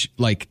 Which,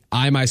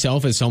 I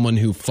myself, as someone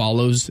who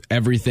follows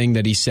everything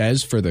that he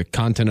says for the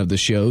content of the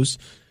shows,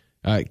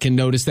 can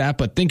notice that.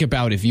 But think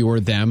about if you were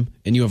them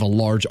and you have a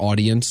large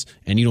audience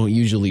and you don't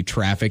usually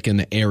traffic in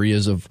the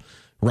areas of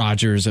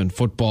Rodgers and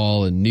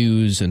football and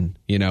news and,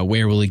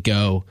 where will he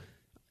go?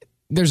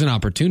 There's an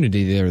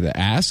opportunity there to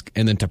ask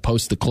and then to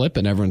post the clip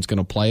and everyone's going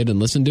to play it and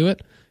listen to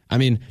it. I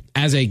mean,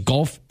 as the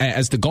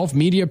golf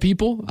media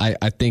people,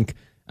 I think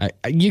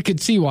you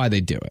could see why they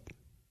do it.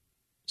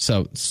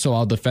 So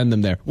I'll defend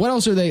them there. What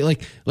else are they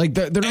like?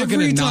 They're not going to not ask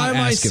him. Every time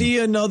I see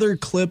another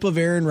clip of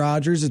Aaron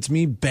Rodgers, it's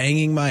me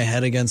banging my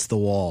head against the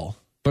wall.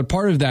 But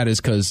part of that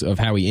is because of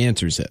how he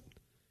answers it.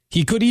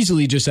 He could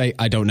easily just say,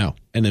 I don't know,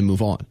 and then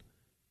move on.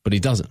 But he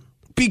doesn't.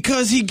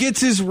 Because he gets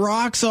his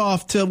rocks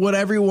off to what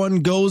everyone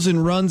goes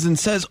and runs and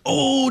says,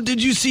 oh,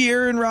 did you see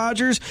Aaron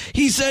Rodgers?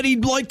 He said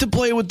he'd like to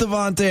play with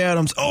Davante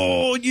Adams.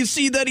 Oh, you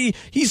see that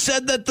he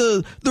said that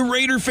the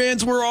Raider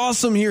fans were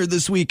awesome here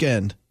this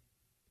weekend.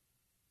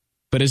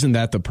 But isn't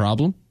that the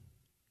problem?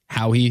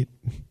 How he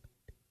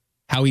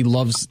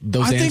loves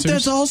those answers? I think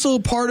that's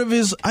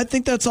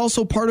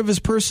also part of his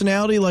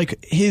personality,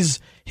 like his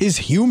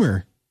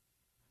humor.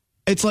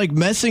 It's like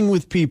messing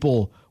with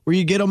people where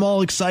you get them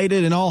all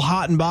excited and all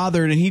hot and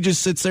bothered, and he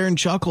just sits there and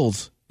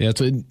chuckles. Yeah.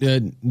 So,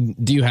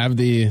 do you have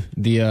the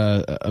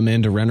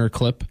Amanda Renner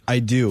clip? I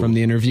do. From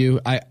the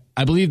interview. I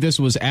believe this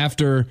was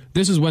after.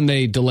 This is when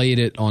they delayed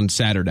it on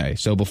Saturday.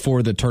 So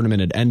before the tournament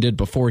had ended,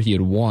 before he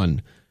had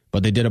won.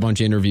 But they did a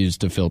bunch of interviews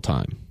to fill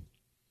time.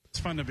 It's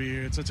fun to be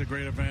here. It's such a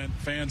great event.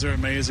 Fans are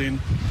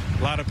amazing.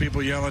 A lot of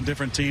people yelling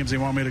different teams they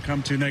want me to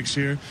come to next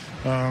year,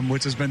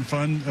 which has been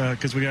fun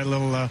because we got a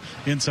little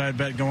inside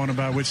bet going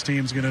about which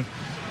team's going to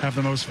have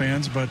the most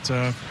fans. But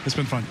it's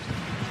been fun.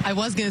 I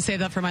was going to say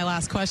that for my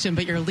last question,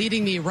 but you're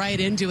leading me right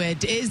into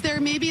it. Is there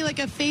maybe like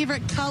a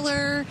favorite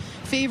color,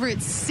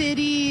 favorite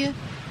city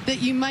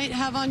that you might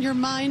have on your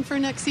mind for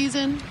next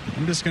season?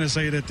 I'm just going to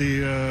say that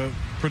the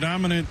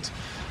predominant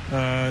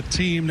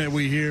team that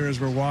we hear as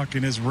we're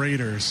walking is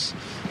Raiders.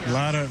 A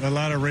lot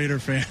of Raider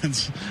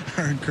fans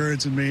are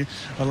encouraging me.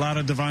 A lot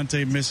of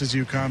Devontae misses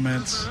you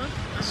comments.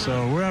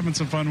 So we're having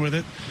some fun with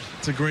it.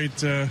 It's a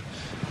great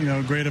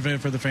great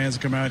event for the fans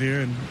to come out here,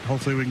 and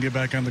hopefully we can get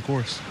back on the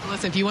course.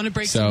 Listen, if you want to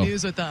break some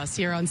news with us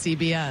here on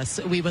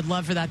CBS, we would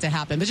love for that to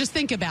happen. But just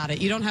think about it.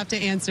 You don't have to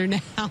answer now.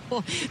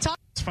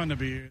 It's fun to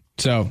be here.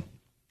 So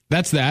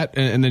that's that.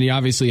 And then you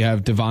obviously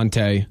have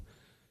Devontae,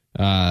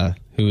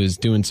 who is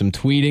doing some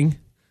tweeting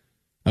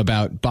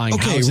about buying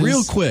houses.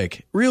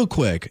 Okay, real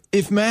quick.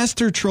 If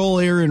Master Troll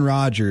Aaron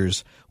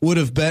Rodgers would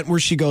have bet where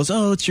she goes,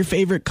 oh, it's your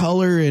favorite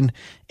color, and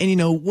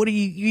what are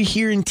you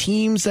hearing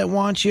teams that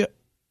want you?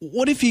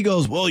 What if he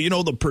goes, well,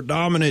 the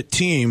predominant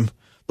team,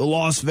 the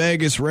Las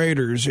Vegas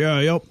Raiders,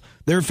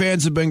 their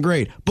fans have been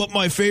great, but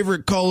my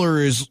favorite color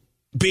is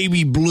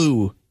baby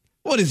blue.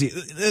 What is he?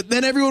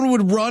 Then everyone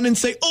would run and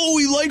say, oh,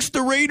 he likes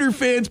the Raider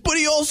fans, but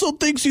he also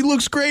thinks he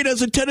looks great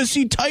as a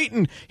Tennessee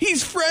Titan.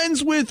 He's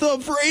friends with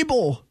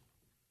Vrabel.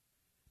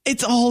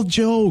 It's all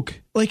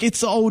joke. Like, it's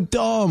so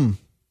dumb.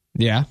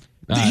 Yeah.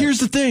 Here's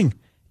the thing.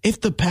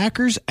 If the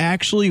Packers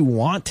actually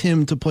want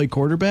him to play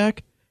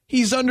quarterback,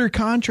 he's under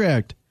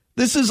contract.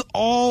 This is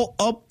all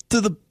up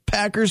to the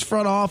Packers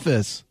front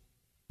office.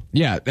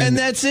 Yeah. And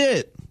that's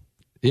it.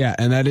 Yeah,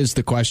 and that is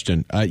the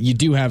question. You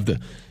do have the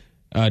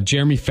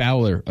Jeremy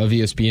Fowler of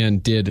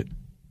ESPN did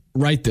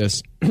write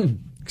this.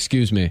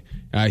 Excuse me.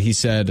 He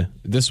said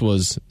this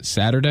was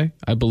Saturday,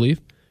 I believe,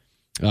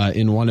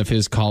 in one of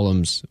his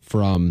columns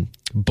from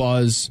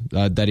Buzz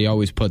that he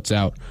always puts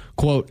out.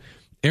 Quote,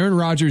 Aaron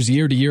Rodgers'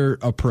 year-to-year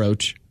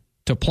approach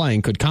to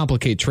playing could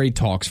complicate trade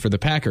talks for the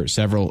Packers,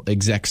 several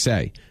execs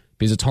say.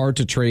 Because it's hard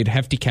to trade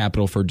hefty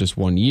capital for just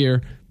 1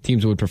 year.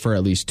 Teams would prefer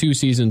at least 2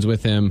 seasons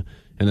with him,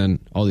 and then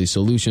all these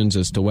solutions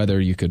as to whether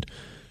you could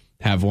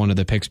have one of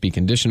the picks be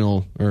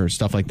conditional or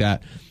stuff like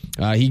that.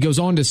 He goes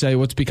on to say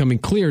what's becoming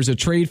clear is a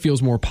trade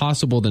feels more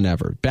possible than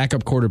ever.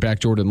 Backup quarterback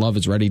Jordan Love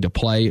is ready to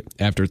play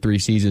after 3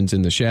 seasons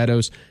in the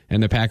shadows,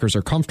 and the Packers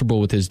are comfortable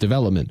with his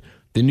development.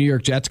 The New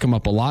York Jets come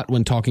up a lot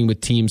when talking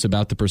with teams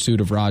about the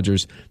pursuit of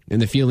Rodgers, and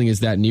the feeling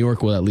is that New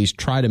York will at least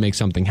try to make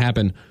something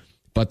happen.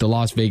 But the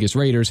Las Vegas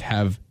Raiders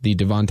have the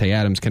Devontae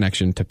Adams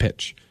connection to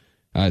pitch.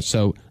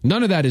 So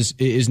none of that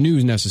is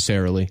news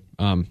necessarily.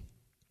 And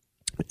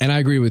I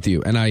agree with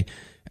you. And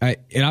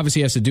it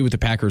obviously has to do with the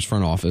Packers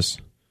front office.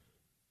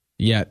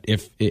 Yet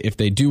if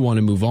they do want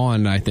to move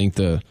on, I think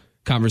the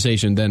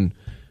conversation then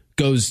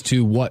goes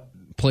to what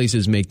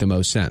places make the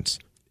most sense.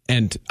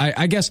 And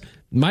I guess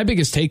my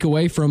biggest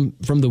takeaway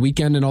from the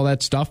weekend and all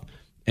that stuff,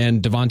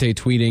 and Devontae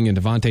tweeting and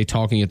Devontae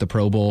talking at the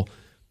Pro Bowl,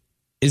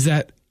 is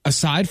that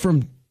aside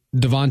from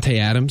Devontae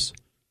Adams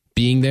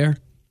being there,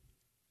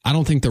 I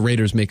don't think the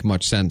Raiders make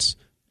much sense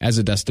as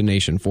a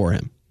destination for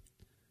him.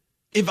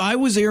 If I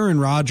was Aaron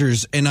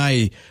Rodgers and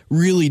I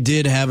really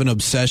did have an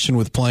obsession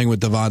with playing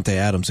with Devontae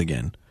Adams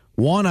again,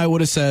 one, I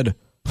would have said,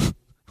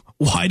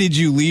 why did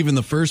you leave in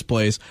the first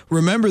place?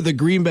 Remember, the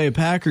Green Bay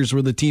Packers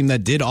were the team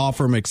that did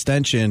offer him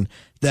extension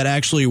that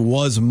actually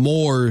was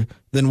more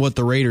than what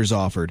the Raiders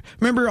offered.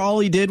 Remember,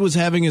 all he did was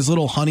having his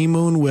little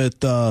honeymoon with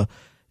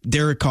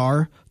Derek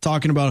Carr,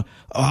 talking about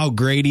how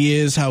great he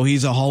is, how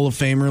he's a Hall of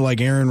Famer like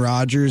Aaron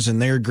Rodgers,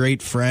 and they're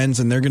great friends,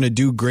 and they're going to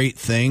do great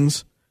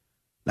things.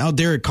 Now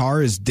Derek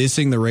Carr is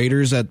dissing the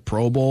Raiders at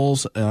Pro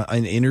Bowls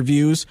in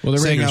interviews. Well, the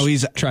saying Raiders how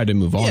he's tried to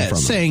move on from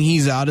him. Saying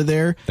he's out of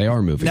there. They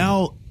are moving.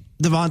 Now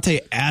Devontae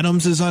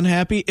Adams is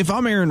unhappy. If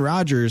I'm Aaron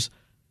Rodgers,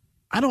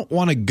 I don't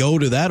want to go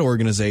to that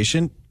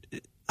organization.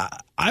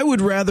 I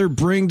would rather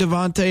bring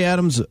Devontae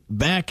Adams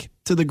back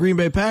to the Green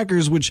Bay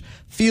Packers, which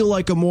feel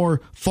like a more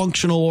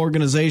functional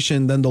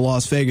organization than the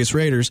Las Vegas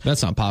Raiders.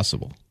 That's not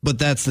possible. But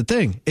that's the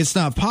thing. It's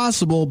not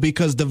possible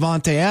because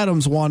Devontae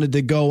Adams wanted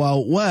to go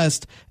out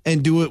west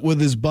and do it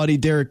with his buddy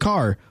Derek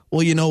Carr.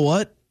 Well, you know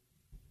what?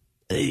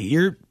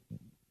 You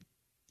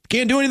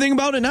can't do anything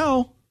about it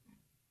now.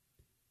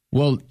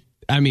 Well,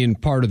 I mean,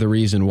 part of the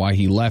reason why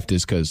he left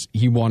is because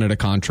he wanted a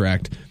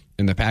contract,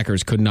 and the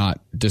Packers could not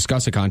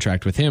discuss a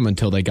contract with him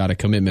until they got a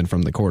commitment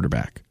from the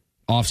quarterback.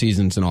 Off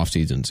seasons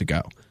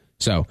ago.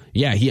 So,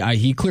 yeah,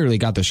 he clearly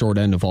got the short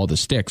end of all the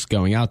sticks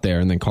going out there,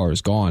 and then Carr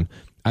is gone.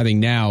 I think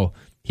now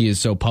he is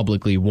so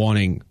publicly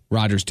wanting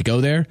Rodgers to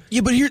go there.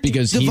 Yeah, but here,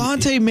 because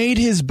Devontae made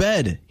his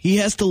bed. He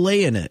has to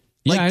lay in it.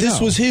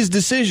 This was his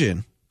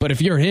decision. But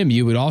if you're him,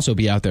 you would also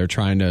be out there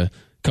trying to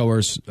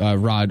coerce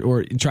Rod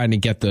or trying to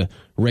get the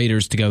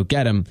Raiders to go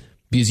get him,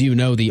 because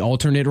the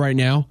alternate right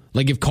now,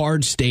 like if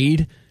Carr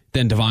stayed,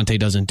 then Devontae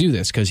doesn't do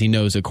this because he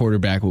knows a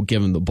quarterback will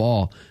give him the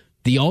ball.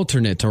 The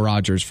alternate to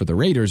Rodgers for the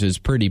Raiders is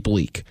pretty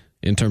bleak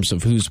in terms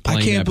of who's playing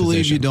that position. I can't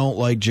believe you don't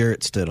like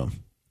Jarrett Stidham.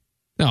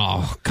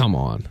 Oh, come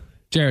on.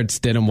 Jarrett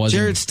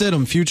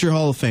Stidham, future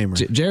Hall of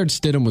Famer. Jarrett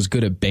Stidham was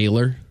good at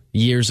Baylor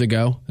years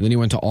ago, and then he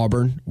went to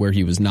Auburn, where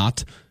he was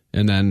not.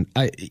 And then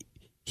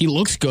He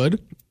looks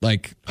good.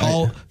 Like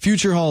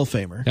future Hall of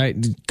Famer.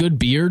 Good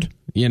beard,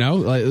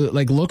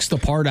 like looks the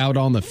part out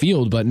on the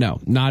field, but no,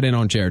 not in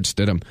on Jarrett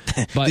Stidham.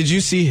 But did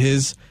you see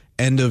his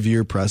end of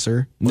year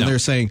presser when they're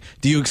saying,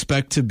 "Do you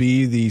expect to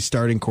be the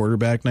starting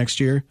quarterback next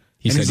year?"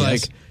 He's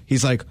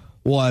like,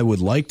 "Well, I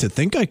would like to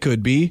think I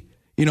could be.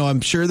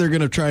 I'm sure they're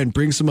going to try and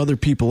bring some other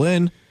people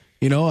in.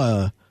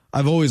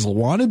 I've always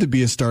wanted to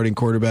be a starting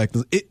quarterback."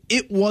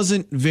 It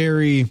wasn't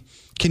very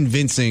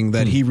convincing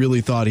that he really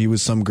thought he was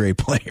some great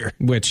player.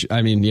 Which,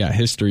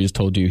 history has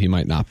told you he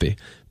might not be.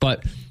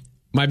 But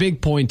my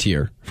big point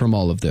here from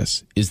all of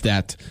this is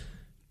that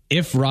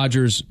if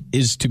Rodgers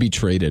is to be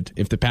traded,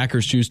 if the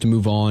Packers choose to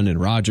move on and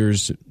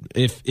Rodgers,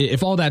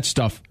 if all that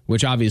stuff,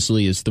 which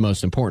obviously is the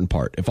most important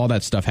part, if all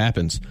that stuff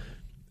happens,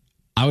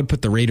 I would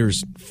put the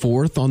Raiders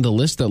fourth on the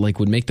list that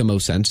would make the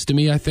most sense to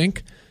me, I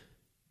think.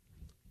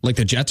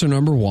 The Jets are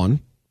number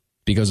one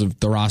because of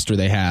the roster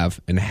they have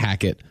and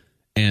Hackett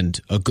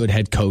and a good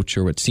head coach,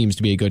 or what seems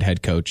to be a good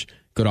head coach,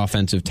 good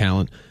offensive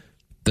talent.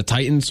 The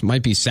Titans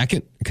might be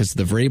second because of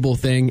the Vrabel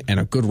thing and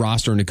a good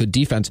roster and a good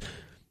defense.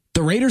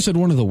 The Raiders had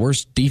one of the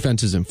worst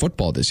defenses in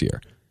football this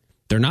year.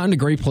 They're not in a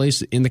great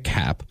place in the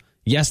cap.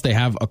 Yes, they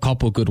have a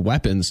couple good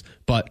weapons,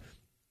 but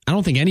I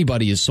don't think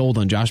anybody is sold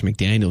on Josh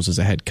McDaniels as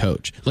a head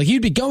coach.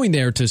 He'd be going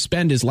there to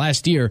spend his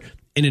last year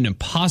in an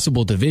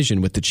impossible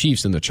division with the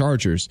Chiefs and the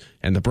Chargers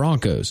and the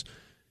Broncos.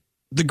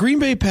 The Green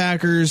Bay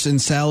Packers in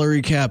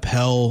salary cap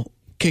hell,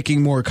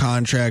 kicking more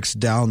contracts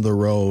down the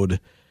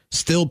road,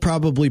 still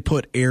probably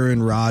put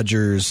Aaron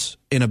Rodgers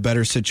in a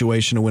better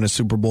situation to win a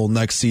Super Bowl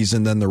next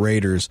season than the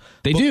Raiders.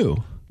 They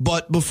do.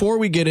 But before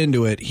we get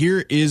into it,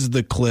 here is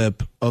the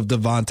clip of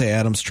Davante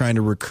Adams trying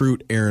to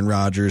recruit Aaron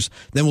Rodgers.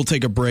 Then we'll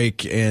take a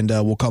break and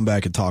we'll come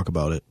back and talk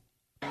about it.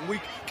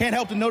 We can't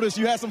help to notice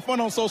you had some fun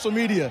on social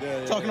media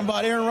talking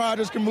about Aaron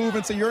Rodgers can move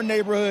into your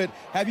neighborhood.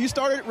 Have you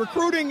started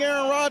recruiting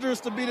Aaron Rodgers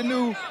to be the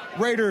new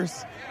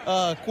Raiders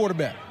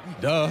quarterback?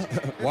 Duh.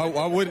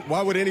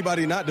 Why would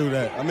anybody not do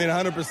that?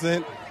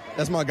 100%.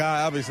 That's my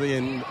guy, obviously,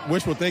 and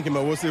wishful thinking,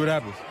 but we'll see what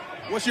happens.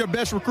 What's your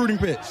best recruiting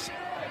pitch?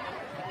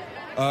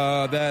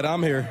 That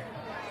I'm here.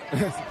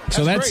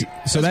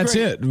 That's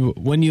it.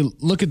 When you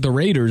look at the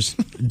Raiders,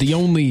 the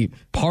only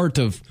part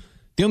that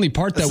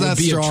would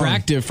be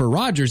attractive for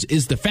Rodgers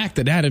is the fact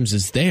that Adams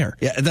is there.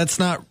 Yeah, that's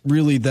not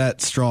really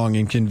that strong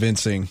and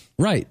convincing.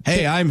 Right.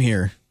 Hey, I'm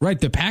here. Right.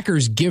 The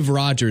Packers give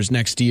Rodgers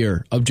next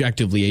year,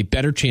 objectively, a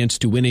better chance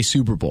to win a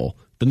Super Bowl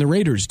than the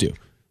Raiders do.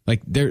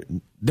 They're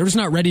just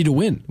not ready to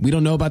win. We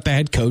don't know about the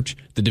head coach.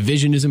 The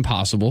division is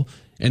impossible,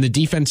 and the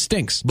defense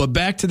stinks. But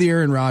back to the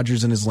Aaron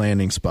Rodgers and his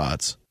landing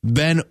spots.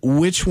 Ben,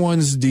 which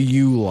ones do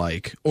you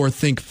like or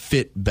think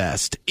fit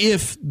best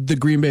if the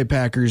Green Bay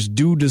Packers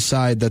do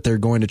decide that they're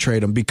going to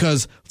trade him?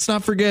 Because let's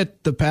not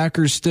forget, the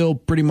Packers still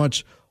pretty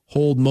much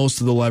hold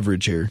most of the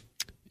leverage here.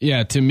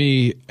 Yeah, to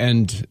me,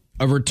 and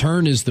a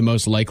return is the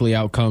most likely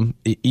outcome,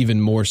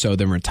 even more so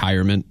than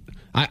retirement.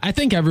 I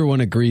think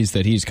everyone agrees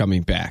that he's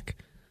coming back.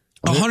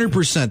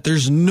 100%.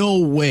 There's no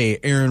way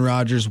Aaron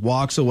Rodgers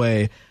walks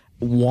away.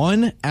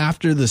 One,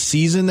 after the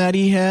season that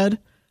he had,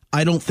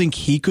 I don't think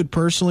he could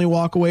personally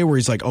walk away where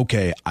he's like,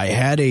 okay, I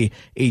had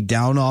a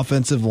down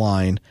offensive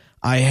line.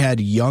 I had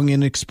young,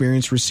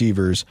 inexperienced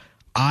receivers.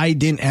 I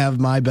didn't have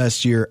my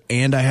best year,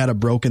 and I had a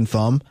broken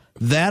thumb.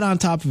 That on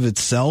top of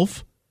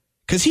itself,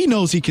 because he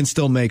knows he can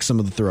still make some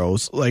of the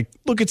throws.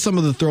 Look at some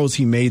of the throws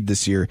he made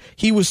this year.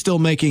 He was still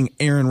making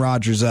Aaron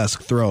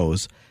Rodgers-esque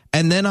throws.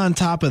 And then on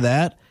top of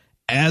that,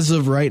 as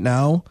of right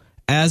now,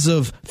 as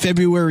of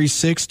February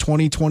 6,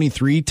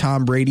 2023,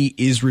 Tom Brady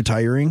is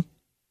retiring.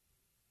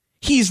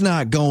 He's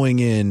not going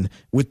in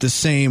with the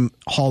same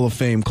Hall of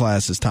Fame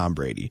class as Tom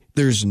Brady.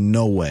 There's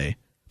no way.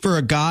 For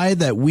a guy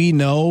that we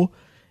know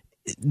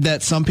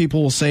that some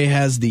people will say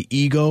has the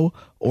ego,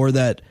 or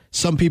that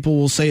some people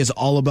will say is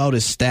all about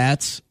his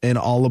stats and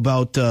all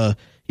about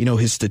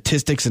his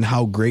statistics and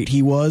how great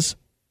he was,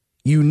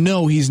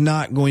 he's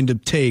not going to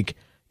take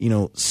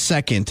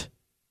second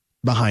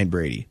behind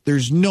Brady.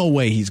 There's no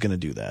way he's going to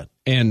do that.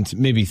 And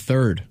maybe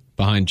third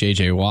behind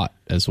J.J. Watt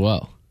as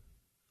well.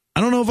 I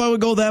don't know if I would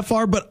go that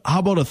far, but how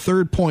about a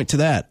third point to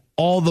that?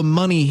 All the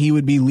money he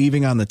would be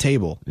leaving on the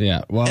table.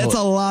 Yeah, well, that's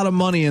a lot of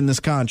money in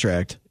this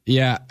contract.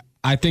 Yeah,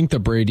 I think the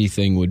Brady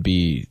thing would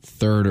be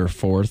third or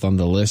fourth on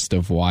the list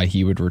of why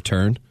he would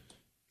return.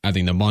 I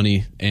think the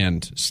money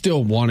and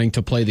still wanting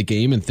to play the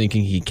game and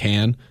thinking he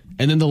can,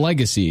 and then the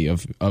legacy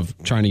of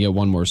trying to get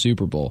one more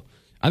Super Bowl.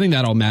 I think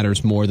that all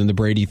matters more than the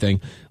Brady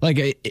thing.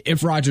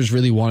 If Rodgers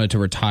really wanted to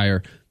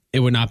retire, it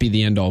would not be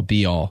the end-all,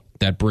 be-all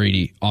that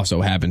Brady also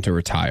happened to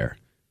retire.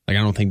 I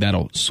don't think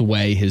that'll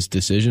sway his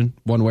decision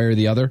one way or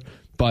the other.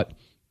 But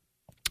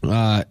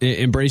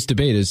embrace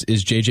debate.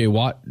 Is J.J.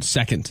 Watt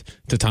second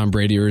to Tom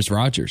Brady or is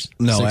Rodgers?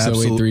 No,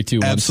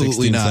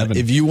 absolutely not.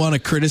 If you want to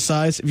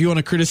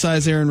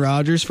criticize Aaron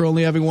Rodgers for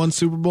only having one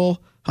Super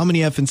Bowl, how many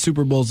effing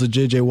Super Bowls did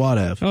J.J. Watt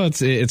have? Oh,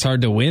 it's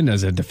hard to win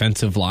as a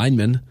defensive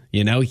lineman.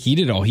 He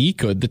did all he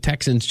could. The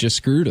Texans just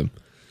screwed him.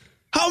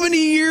 How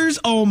many years?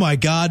 Oh my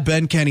God,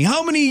 Ben Kenny.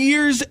 How many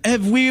years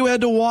have we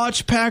had to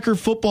watch Packer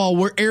football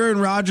where Aaron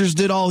Rodgers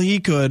did all he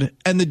could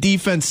and the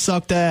defense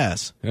sucked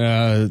ass?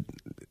 That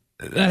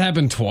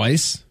happened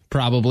twice,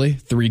 probably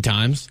 3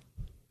 times,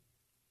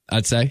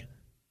 I'd say.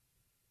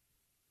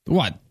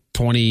 What?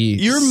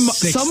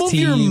 2016? Some of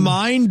your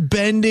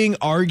mind-bending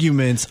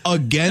arguments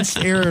against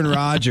Aaron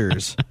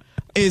Rodgers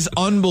is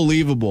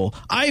unbelievable.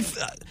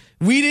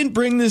 We didn't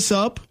bring this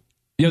up.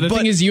 Yeah, the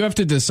thing is, you have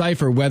to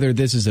decipher whether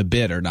this is a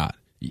bit or not.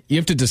 You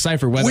have to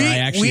decipher whether I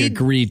actually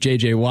agree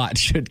J.J. Watt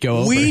should go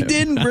over We him.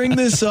 didn't bring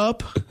this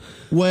up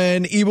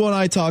when Ebo and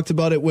I talked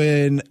about it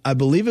when I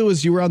believe it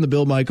was you were on the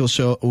Bill Michaels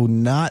show. Oh,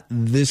 not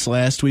this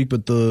last week,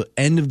 but the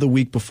end of the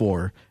week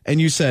before. And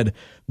you said,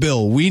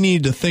 Bill, we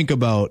need to think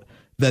about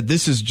that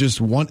this is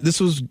just one. This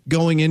was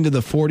going into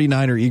the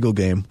 49er Eagle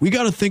game. We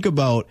got to think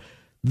about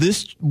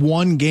this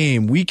one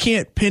game. We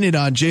can't pin it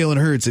on Jalen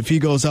Hurts if he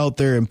goes out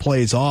there and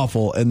plays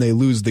awful and they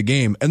lose the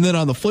game. And then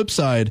on the flip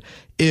side,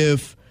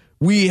 if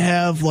we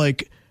have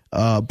like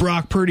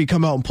Brock Purdy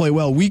come out and play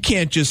well, we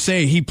can't just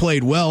say he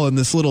played well in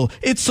this little,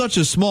 it's such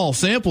a small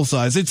sample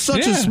size. It's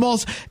such a small.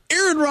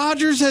 Aaron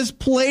Rodgers has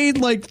played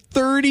like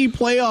 30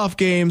 playoff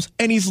games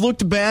and he's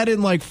looked bad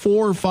in like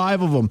 4 or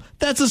 5 of them.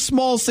 That's a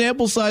small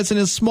sample size and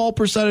a small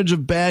percentage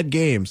of bad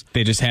games.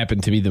 They just happen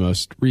to be the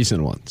most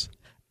recent ones.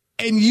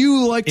 And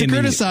you like to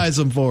criticize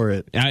him for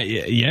it.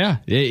 Yeah,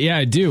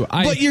 I do.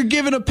 But you're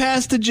giving a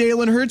pass to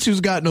Jalen Hurts,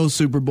 who's got no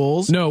Super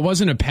Bowls. No, it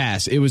wasn't a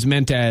pass. It was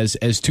meant as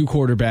 2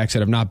 quarterbacks that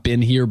have not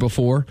been here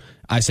before.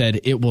 I said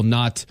it will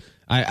not.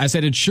 I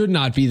said it should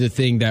not be the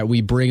thing that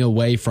we bring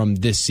away from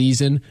this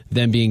season,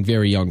 them being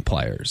very young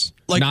players.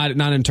 Like,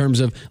 not in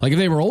terms of, like, if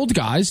they were old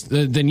guys,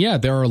 then yeah,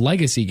 there are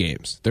legacy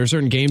games. There are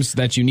certain games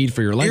that you need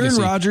for your legacy.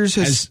 Aaron Rodgers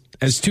has...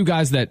 As 2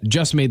 guys that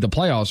just made the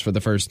playoffs for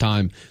the first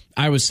time,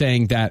 I was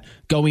saying that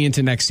going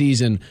into next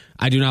season,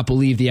 I do not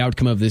believe the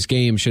outcome of this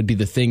game should be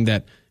the thing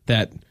that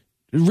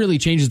really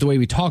changes the way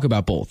we talk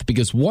about both.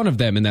 Because one of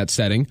them in that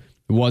setting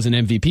was an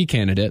MVP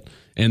candidate,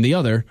 and the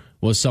other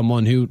was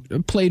someone who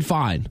played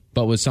fine,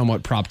 but was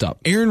somewhat propped up.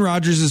 Aaron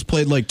Rodgers has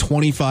played like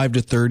 25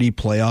 to 30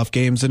 playoff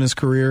games in his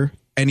career,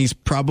 and he's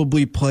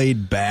probably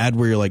played bad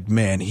where you're like,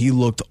 man, he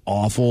looked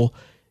awful.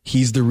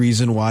 He's the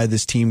reason why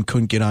this team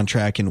couldn't get on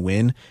track and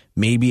win.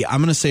 Maybe, I'm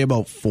going to say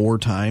about 4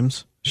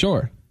 times.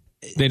 Sure.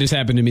 They just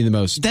happen to be the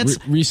most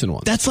recent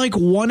ones. That's like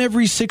 1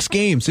 every 6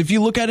 games. If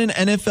you look at an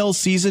NFL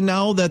season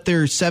now that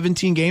there's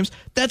 17 games,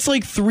 that's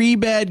like 3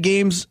 bad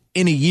games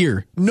in a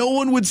year. No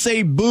one would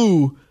say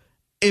boo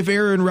if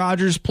Aaron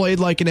Rodgers played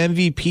like an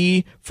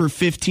MVP for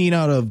 15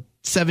 out of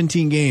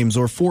 17 games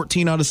or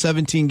 14 out of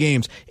 17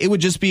 games. It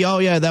would just be, oh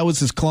yeah, that was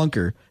his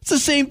clunker. It's the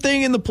same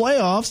thing in the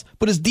playoffs,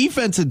 but his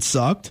defense had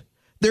sucked.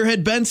 There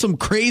had been some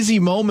crazy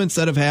moments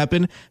that have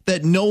happened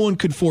that no one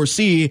could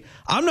foresee.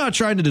 I'm not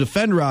trying to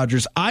defend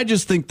Rodgers. I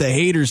just think the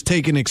haters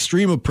take an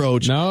extreme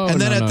approach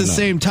and then at the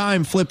same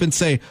time flip and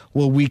say,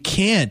 well, we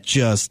can't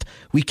just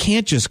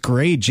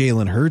grade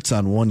Jalen Hurts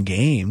on one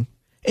game.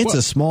 It's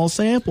a small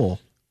sample.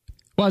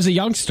 Well, as a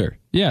youngster,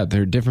 yeah,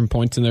 there are different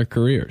points in their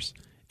careers.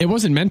 It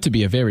wasn't meant to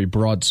be a very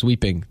broad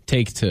sweeping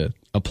take to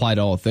apply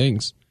to all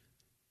things.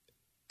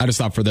 I just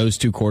thought for those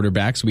 2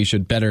 quarterbacks, we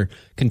should better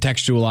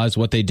contextualize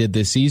what they did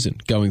this season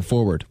going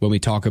forward when we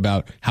talk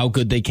about how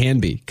good they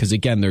can be. Because,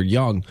 again, they're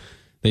young.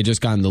 They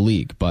just got in the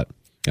league. But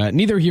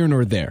neither here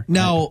nor there.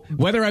 Now,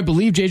 whether I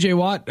believe J.J.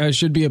 Watt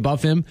should be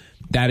above him,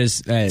 that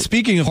is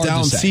speaking of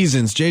down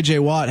seasons, J.J.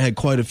 Watt had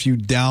quite a few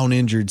down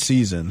injured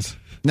seasons.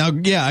 Now,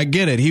 yeah, I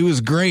get it. He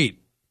was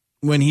great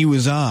when he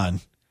was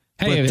on.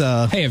 Hey,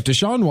 if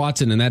Deshaun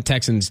Watson and that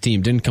Texans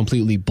team didn't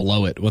completely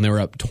blow it when they were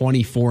up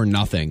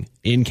 24-0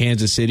 in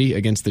Kansas City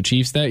against the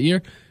Chiefs that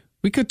year,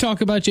 we could talk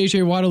about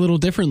J.J. Watt a little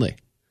differently.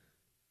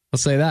 I'll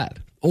say that.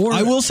 Or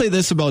I will say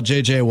this about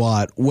J.J.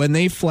 Watt. When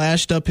they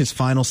flashed up his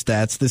final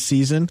stats this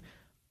season,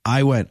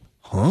 I went,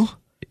 huh?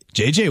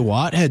 J.J.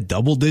 Watt had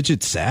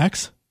double-digit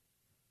sacks?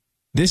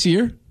 This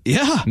year?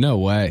 Yeah. No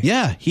way.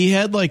 Yeah, he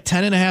had like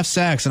 10.5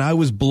 sacks, and I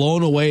was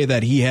blown away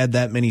that he had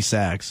that many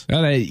sacks.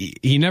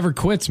 He never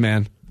quits,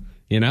 man.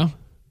 You know?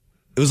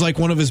 It was like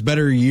one of his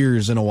better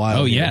years in a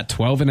while. Oh, yeah.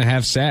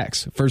 12.5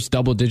 sacks. First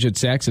double-digit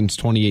sacks since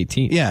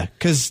 2018. Yeah,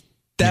 because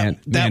that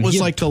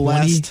was like the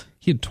last...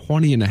 He had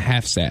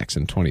 20.5 sacks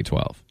in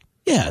 2012.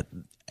 Yeah.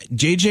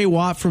 J.J.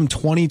 Watt from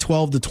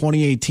 2012 to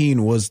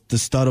 2018 was the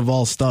stud of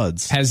all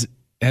studs. Has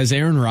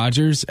Aaron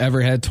Rodgers ever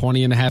had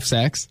 20.5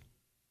 sacks?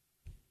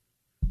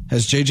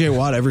 Has J.J.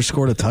 Watt ever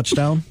scored a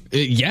touchdown?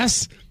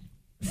 Yes.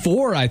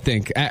 4, I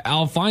think.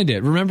 I'll find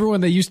it. Remember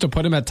when they used to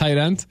put him at tight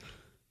end?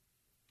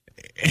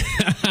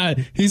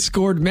 He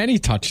scored many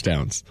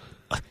touchdowns.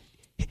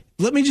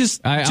 Let me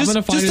just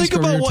think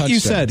about what you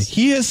said.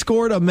 He has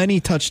scored many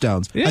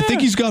touchdowns. Yeah. I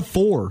think he's got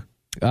 4.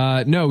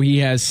 No, he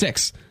has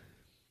 6.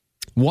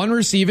 3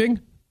 receiving.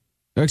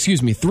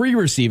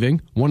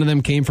 One of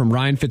them came from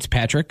Ryan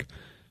Fitzpatrick,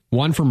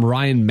 one from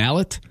Ryan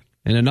Mallett,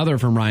 and another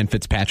from Ryan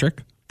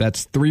Fitzpatrick.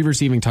 That's 3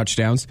 receiving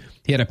touchdowns.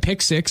 He had a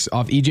pick 6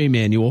 off E.J.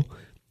 Manuel.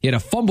 He had a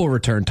fumble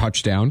return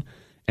touchdown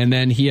And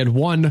then he had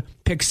one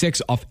pick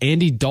six off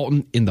Andy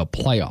Dalton in the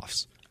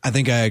playoffs. I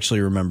think I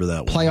actually remember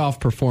that one. Playoff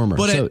performer.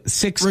 But so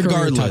 6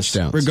 career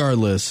touchdowns.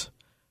 Regardless,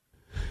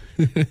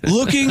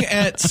 looking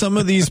at some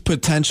of these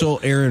potential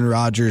Aaron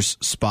Rodgers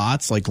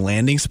spots, like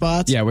landing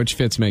spots. Yeah, which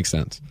fits makes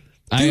sense.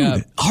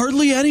 Dude,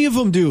 hardly any of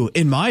them do,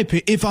 in my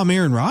opinion, if I'm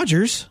Aaron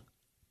Rodgers.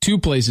 2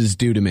 places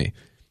do to me.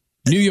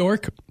 New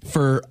York,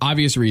 for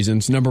obvious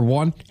reasons. Number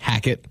 1,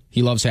 Hackett.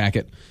 He loves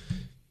Hackett.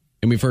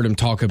 And we've heard him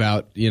talk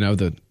about,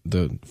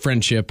 the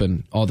friendship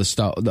and all the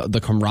stuff,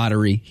 the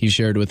camaraderie he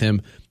shared with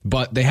him.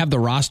 But they have the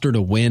roster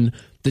to win.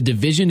 The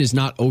division is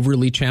not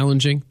overly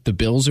challenging. The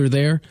Bills are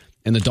there,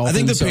 and the Dolphins are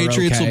okay. I think the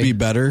Patriots will be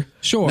better.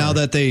 Sure. Now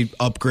that they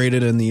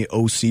upgraded in the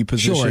OC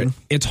position.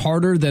 Sure. It's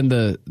harder than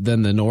the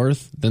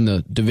North, than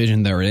the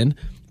division they're in,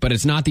 but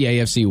it's not the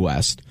AFC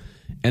West.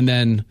 And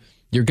then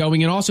you're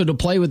going in also to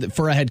play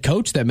for a head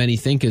coach that many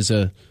think is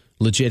a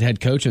legit head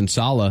coach in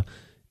Saleh.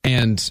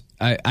 And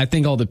I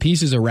think all the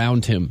pieces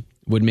around him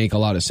would make a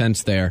lot of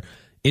sense there.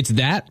 It's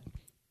that,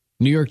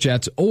 New York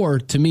Jets, or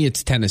to me,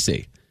 it's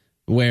Tennessee,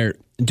 where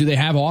do they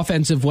have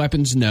offensive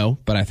weapons? No,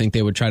 but I think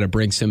they would try to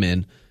bring some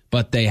in.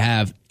 But they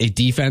have a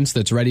defense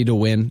that's ready to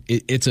win.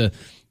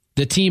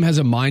 The team has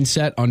a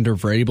mindset under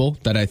Vrabel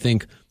that I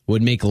think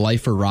would make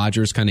life for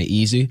Rodgers kind of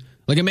easy.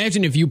 Like,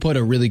 imagine if you put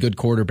a really good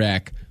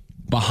quarterback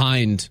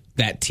behind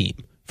that team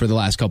for the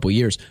last couple of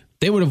years.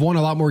 They would have won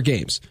a lot more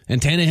games.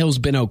 And Tannehill's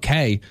been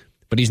okay,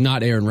 but he's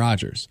not Aaron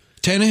Rodgers.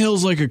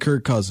 Tannehill's like a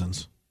Kirk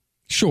Cousins.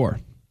 Sure.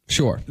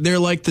 They're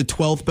like the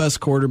 12th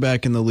best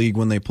quarterback in the league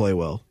when they play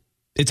well.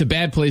 It's a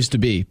bad place to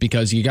be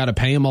because you got to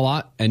pay him a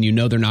lot, and you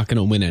know they're not going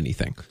to win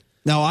anything.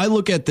 Now, I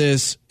look at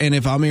this, and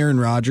if I'm Aaron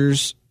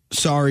Rodgers,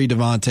 sorry,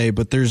 Devontae,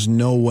 but there's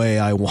no way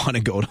I want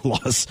to go to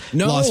Las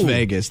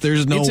Vegas.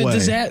 There's no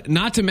way.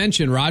 Not to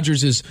mention,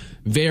 Rodgers is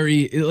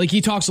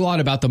he talks a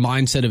lot about the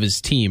mindset of his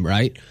team,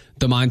 right?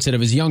 The mindset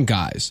of his young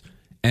guys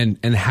and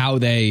how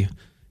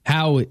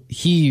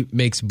he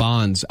makes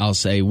bonds, I'll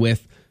say,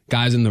 with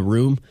guys in the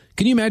room.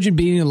 Can you imagine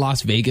being in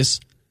Las Vegas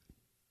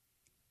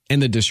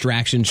and the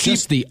distractions,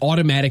 just the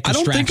automatic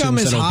distractions? I don't think I'm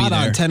as hot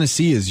on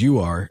Tennessee as you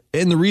are.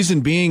 And the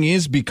reason being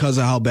is because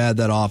of how bad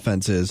that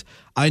offense is.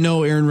 I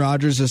know Aaron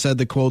Rodgers has said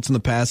the quotes in the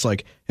past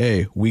like,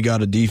 hey, we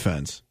got a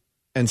defense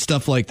and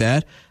stuff like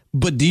that.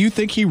 But do you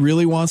think he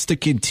really wants to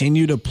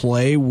continue to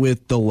play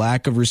with the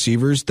lack of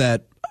receivers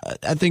that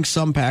I think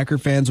some Packer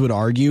fans would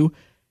argue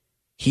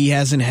he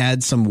hasn't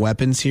had some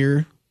weapons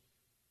here?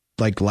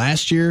 Like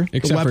last year,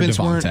 except the weapons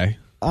for Devontae, weren't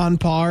on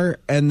par.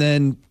 And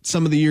then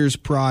some of the years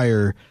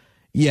prior,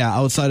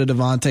 outside of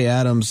Devontae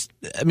Adams,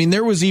 I mean,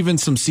 there was even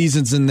some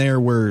seasons in there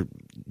where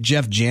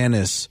Jeff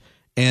Janis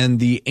and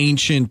the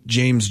ancient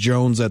James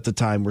Jones at the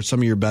time were some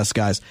of your best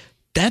guys.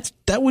 That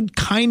would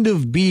kind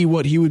of be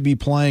what he would be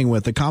playing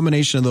with. A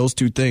combination of those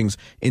two things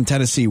in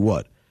Tennessee.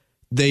 What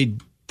they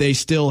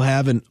still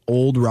have an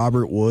old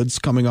Robert Woods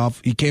coming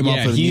off. He came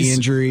off of a knee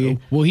injury.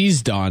 Well,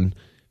 he's done.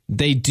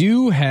 They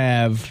do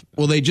have.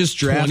 Well, they just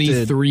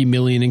drafted $23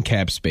 million in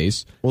cap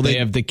space. Well, they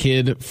have the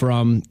kid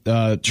from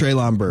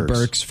Treylon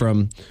Burks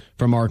from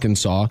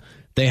Arkansas.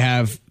 They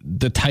have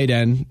the tight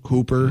end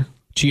Hooper,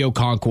 Chio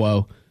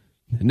Okonkwo.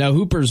 No,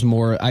 Hooper's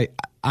more. I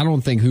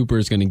don't think Hooper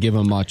is going to give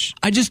him much.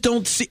 I just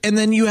don't see. And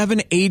then you have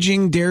an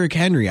aging Derrick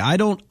Henry.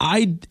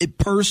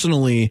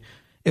 Personally,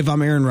 if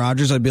I'm Aaron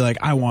Rodgers, I'd be like,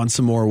 I want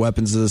some more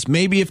weapons of this.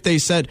 Maybe if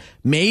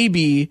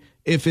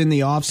in the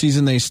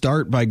offseason they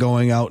start by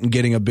going out and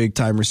getting a big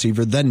time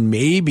receiver, then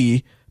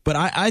maybe. But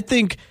I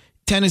think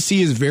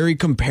Tennessee is very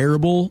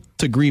comparable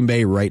to Green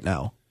Bay right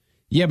now.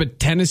 Yeah, but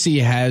Tennessee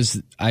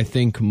has, I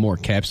think, more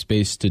cap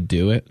space to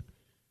do it.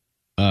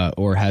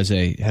 Or has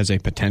a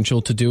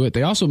potential to do it.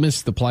 They also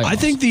missed the playoffs. I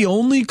think the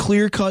only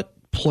clear-cut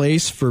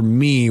place for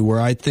me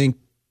where I think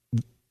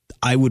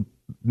I would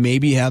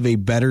maybe have a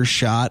better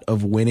shot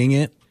of winning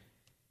it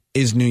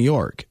is New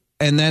York.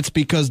 And that's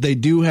because they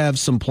do have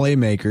some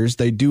playmakers.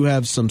 They do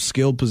have some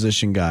skill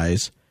position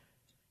guys.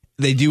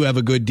 They do have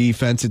a good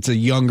defense. It's a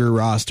younger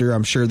roster.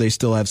 I'm sure they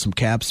still have some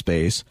cap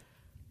space.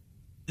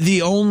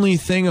 The only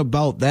thing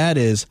about that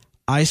is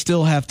I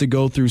still have to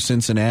go through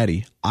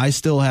Cincinnati. I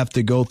still have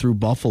to go through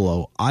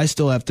Buffalo. I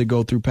still have to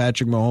go through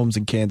Patrick Mahomes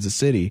in Kansas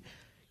City.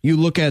 You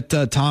look at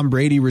Tom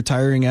Brady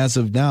retiring as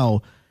of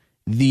now,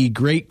 the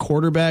great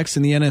quarterbacks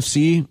in the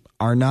NFC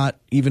are not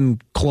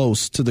even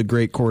close to the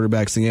great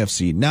quarterbacks in the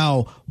NFC.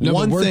 Now,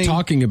 we're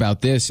talking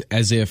about this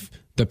as if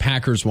the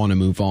Packers want to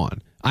move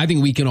on. I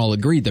think we can all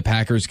agree the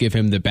Packers give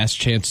him the best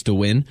chance to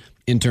win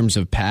in terms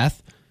of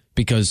path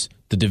because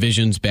the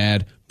division's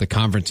bad, the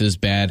conference is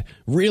bad.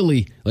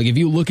 Really, like if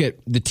you look at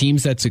the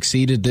teams that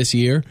succeeded this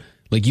year,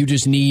 like you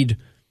just need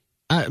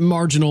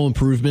marginal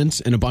improvements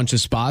in a bunch of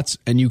spots,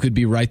 and you could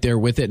be right there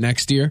with it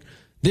next year.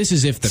 This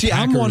is if the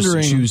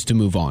Packers choose to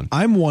move on.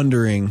 I'm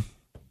wondering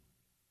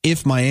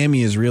if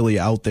Miami is really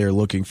out there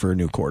looking for a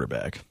new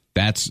quarterback.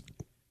 That's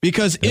a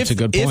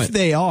good point.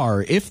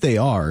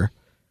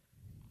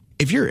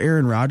 If you're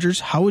Aaron Rodgers,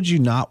 how would you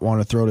not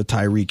want to throw to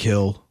Tyreek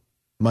Hill,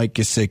 Mike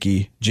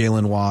Gesicki,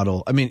 Jalen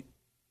Waddle? I mean,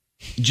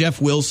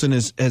 Jeff Wilson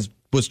has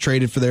was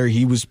traded for there.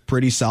 He was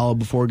pretty solid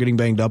before getting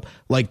banged up.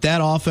 Like,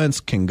 that offense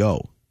can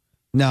go.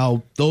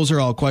 Now, those are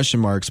all question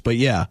marks, but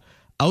yeah.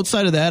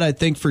 Outside of that, I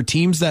think for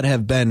teams that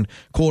have been,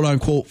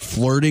 quote-unquote,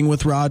 flirting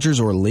with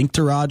Rodgers or linked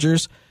to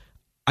Rodgers,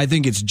 I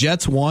think it's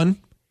Jets 1,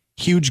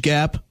 huge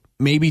gap,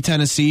 maybe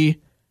Tennessee,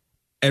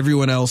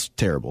 everyone else,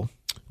 terrible.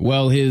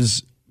 Well,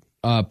 his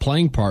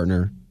playing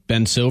partner,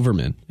 Ben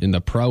Silverman, in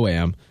the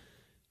Pro-Am,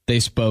 they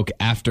spoke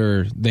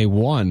after they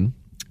won,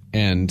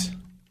 and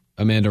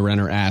Amanda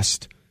Renner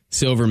asked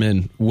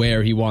Silverman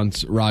where he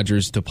wants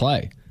Rodgers to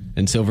play,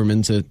 and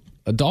Silverman's a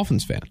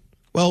Dolphins fan.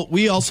 Well,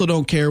 we also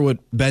don't care what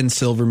Ben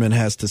Silverman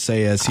has to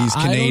say as he's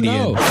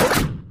Canadian.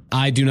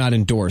 I do not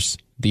endorse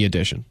the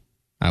addition,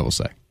 I will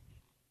say.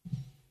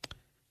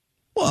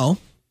 Well,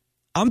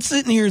 I'm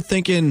sitting here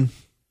thinking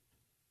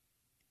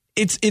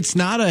it's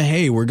not a,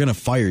 hey, we're going to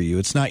fire you.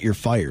 It's not you're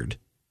fired.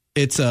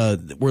 It's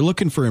we're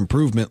looking for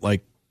improvement.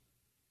 Like,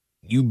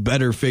 you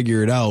better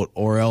figure it out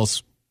or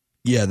else,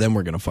 yeah, then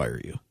we're going to fire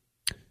you.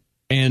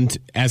 And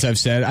as I've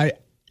said,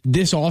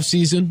 this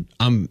offseason,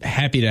 I'm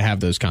happy to have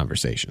those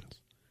conversations.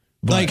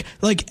 But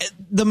like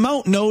the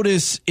Mount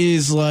Notice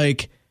is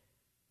like,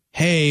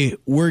 hey,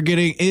 we're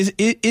getting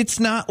it's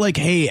not like,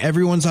 hey,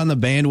 everyone's on the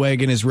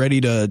bandwagon is ready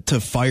to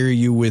fire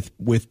you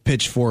with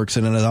pitchforks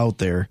and it's out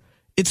there.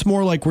 It's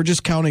more like we're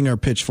just counting our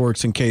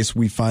pitchforks in case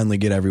we finally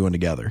get everyone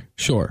together.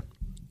 Sure.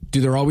 Do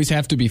there always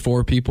have to be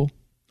 4 people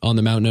on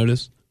the Mount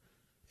Notice?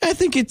 I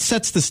think it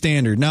sets the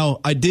standard. Now,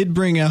 I did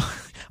bring out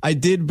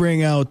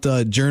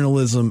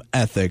journalism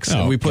ethics,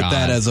 and we put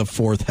that as a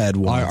 4th head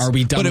once. Are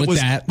we done with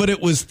that? But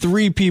it was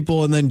 3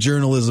 people and then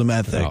journalism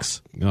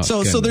ethics.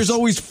 So there's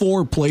always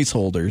 4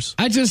 placeholders.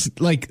 I just,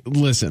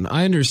 listen,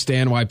 I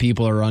understand why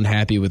people are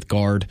unhappy with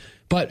guard,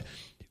 but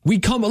we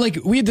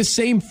had the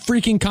same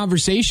freaking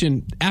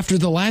conversation after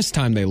the last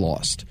time they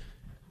lost.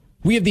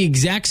 We have the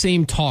exact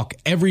same talk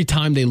every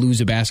time they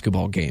lose a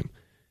basketball game.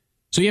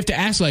 So you have to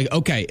ask,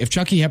 okay, if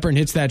Chucky Hepburn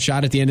hits that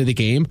shot at the end of the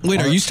game... Wait,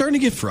 are you starting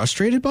to get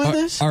frustrated by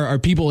this? Are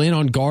people in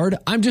on guard?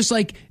 I'm just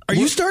like... Are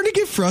you starting to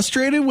get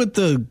frustrated with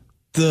the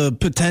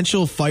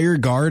potential fire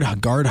guard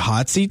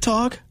hot seat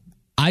talk?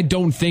 I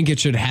don't think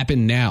it should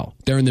happen now.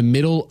 They're in the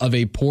middle of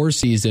a poor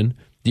season.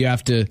 You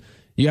have to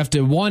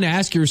one,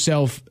 ask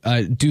yourself,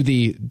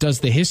 does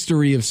the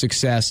history of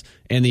success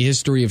and the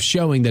history of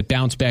showing that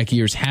bounce back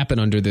years happen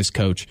under this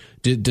coach,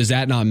 does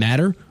that not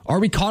matter? Are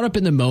we caught up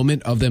in the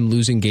moment of them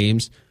losing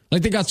games?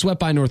 Like, they got swept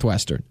by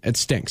Northwestern. It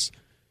stinks.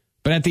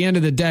 But at the end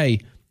of the day,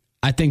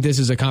 I think this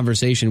is a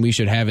conversation we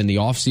should have in the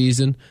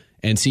offseason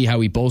and see how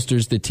he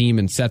bolsters the team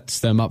and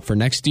sets them up for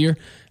next year.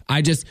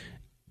 I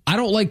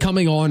don't like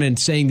coming on and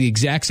saying the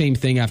exact same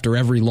thing after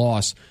every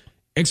loss,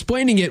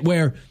 explaining it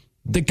where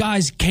the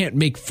guys can't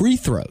make free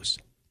throws.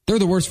 They're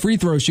the worst free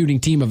throw shooting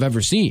team I've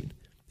ever seen.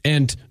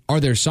 And are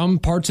there some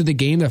parts of the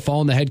game that fall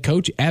on the head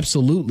coach?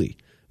 Absolutely.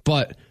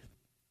 But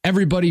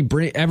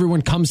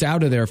everyone comes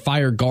out of their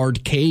fire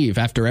guard cave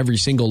after every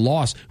single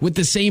loss with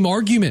the same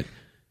argument.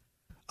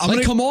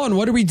 Come on,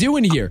 what are we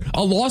doing here?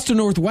 A loss to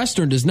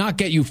Northwestern does not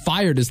get you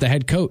fired as the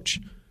head coach.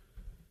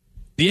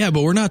 Yeah,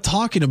 but we're not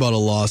talking about a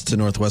loss to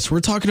Northwestern.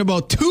 We're talking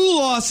about 2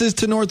 losses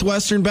to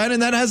Northwestern, Ben,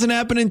 and that hasn't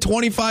happened in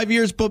 25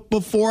 years. But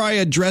before I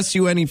address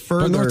you any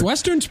further... But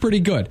Northwestern's pretty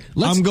good.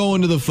 I'm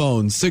going to the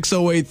phone.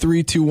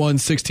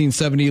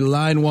 608-321-1670,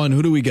 line 1.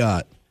 Who do we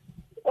got?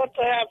 What's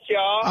up,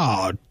 y'all?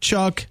 Oh,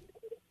 Chuck.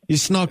 You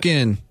snuck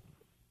in.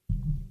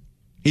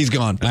 He's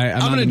gone.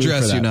 I'm going to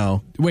address you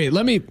now. Wait,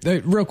 let me,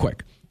 real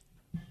quick.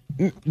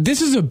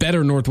 This is a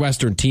better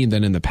Northwestern team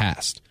than in the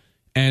past.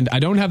 And I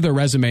don't have their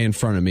resume in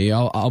front of me.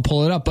 I'll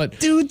pull it up. But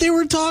dude, they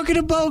were talking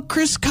about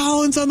Chris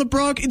Collins on the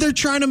Broncos. They're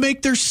trying to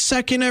make their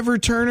second ever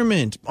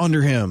tournament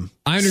under him.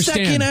 I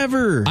understand. Second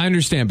ever. I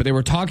understand. But they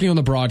were talking on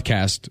the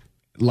broadcast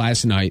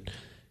last night.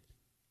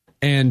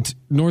 And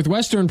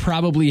Northwestern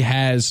probably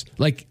has,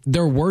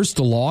 their worst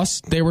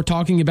loss they were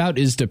talking about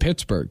is to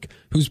Pittsburgh,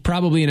 who's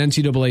probably an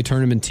NCAA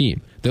tournament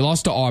team. They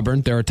lost to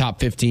Auburn. They're a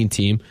top 15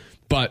 team.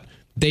 But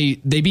they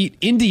beat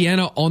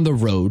Indiana on the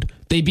road.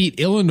 They beat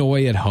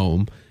Illinois at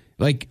home.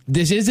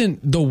 This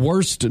isn't the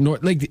worst.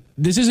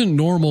 This isn't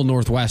normal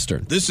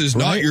Northwestern. This is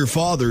not your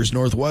father's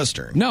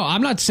Northwestern. No,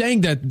 I'm not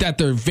saying that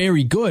they're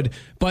very good,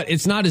 but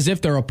it's not as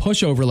if they're a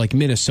pushover like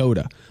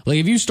Minnesota.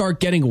 If you start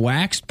getting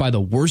waxed by the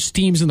worst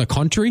teams in the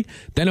country,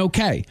 then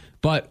okay.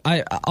 But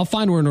I'll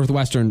find where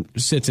Northwestern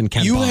sits in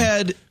Ken You Palm.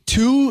 had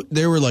 2.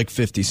 They were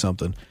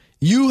 50-something.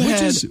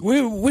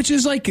 Which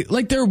is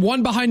they're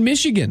 1 behind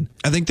Michigan.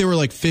 I think they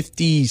were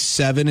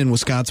 57 and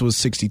Wisconsin was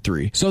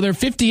 63. So they're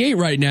 58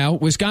 right now.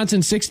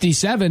 Wisconsin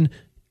 67.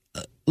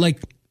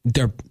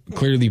 They're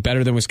clearly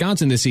better than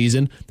Wisconsin this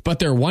season, but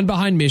they're 1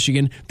 behind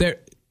Michigan.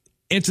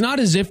 It's not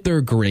as if they're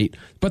great,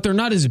 but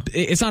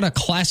it's not a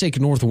classic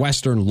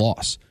Northwestern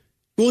loss.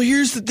 Well,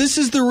 this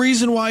is the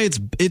reason why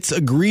it's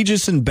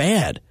egregious and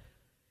bad.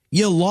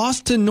 You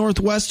lost to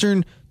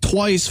Northwestern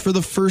twice for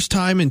the first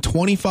time in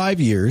 25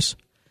 years.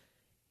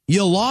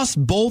 You lost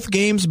both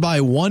games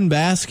by 1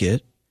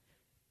 basket.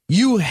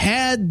 You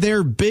had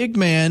their big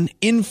man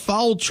in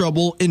foul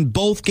trouble in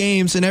both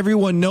games, and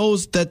everyone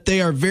knows that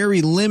they are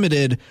very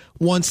limited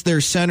once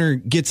their center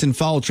gets in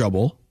foul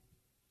trouble.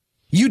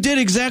 You did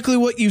exactly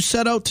what you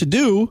set out to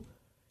do.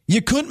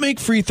 You couldn't make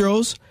free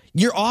throws.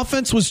 Your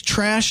offense was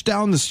trashed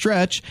down the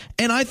stretch,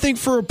 and I think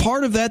for a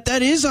part of that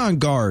is on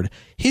Gard.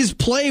 His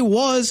play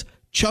was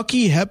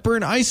Chucky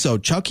Hepburn ISO.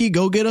 Chucky,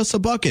 go get us a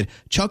bucket.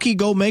 Chucky,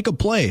 go make a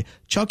play.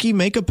 Chucky,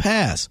 make a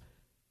pass.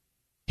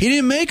 He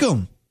didn't make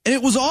them. And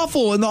it was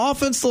awful, and the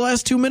offense the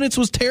last 2 minutes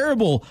was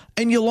terrible,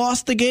 and you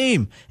lost the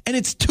game. And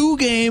it's 2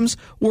 games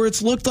where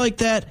it's looked like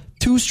that,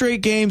 2 straight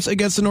games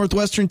against the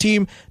Northwestern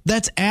team.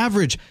 That's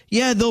average.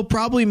 Yeah, they'll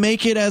probably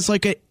make it as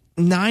like a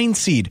 9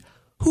 seed.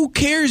 Who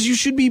cares? You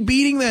should be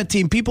beating that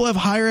team. People have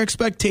higher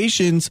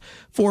expectations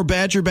for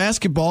Badger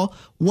basketball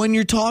when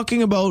you're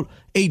talking about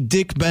a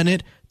Dick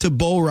Bennett to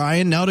Bo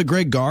Ryan, now to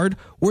Greg Gard,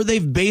 where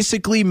they've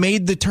basically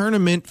made the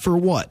tournament for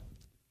what?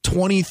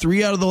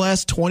 23 out of the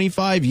last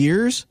 25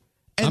 years?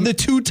 And the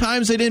 2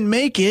 times they didn't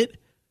make it,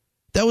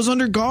 that was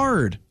under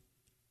Gard.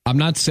 I'm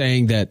not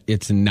saying that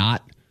it's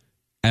not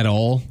at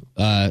all.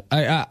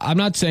 I'm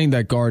not saying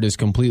that Gard is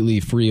completely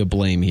free of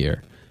blame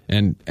here.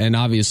 And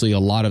obviously a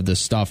lot of this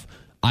stuff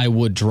I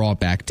would draw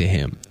back to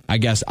him. I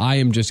guess I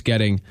am just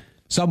getting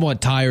somewhat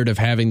tired of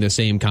having the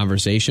same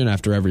conversation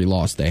after every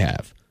loss they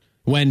have.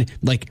 When,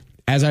 like,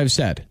 as I've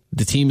said,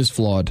 the team is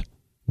flawed.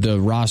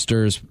 The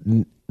roster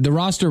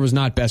was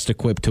not best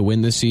equipped to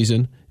win this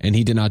season, and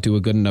he did not do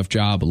a good enough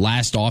job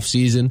last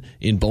offseason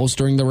in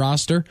bolstering the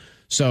roster.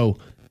 So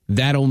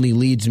that only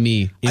leads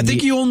me. I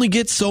think you only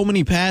get so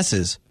many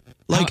passes.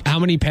 Like how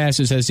many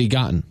passes has he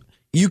gotten?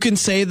 You can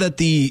say that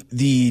the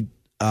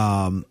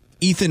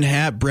Ethan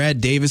Happ,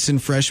 Brad Davison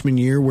freshman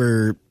year,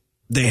 where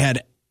they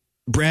had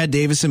Brad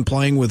Davison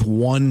playing with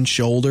one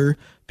shoulder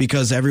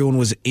because everyone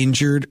was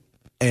injured.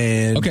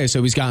 And okay,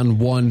 so he's gotten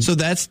one. So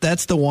that's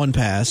the one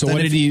pass. So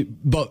what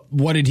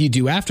did he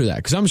do after that?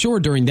 Because I'm sure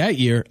during that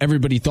year,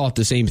 everybody thought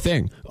the same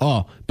thing.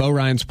 Oh, Bo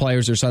Ryan's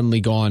players are suddenly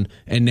gone,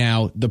 and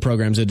now the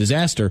program's a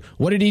disaster.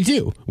 What did he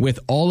do with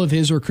all of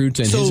his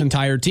recruits and his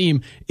entire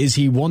team? Is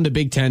he won the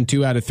Big Ten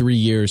 2 out of 3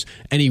 years,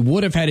 and he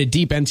would have had a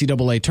deep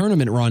NCAA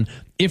tournament run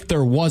if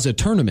there was a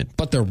tournament,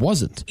 but there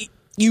wasn't.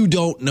 You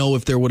don't know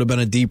if there would have been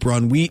a deep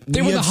run.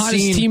 They were the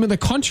hottest team in the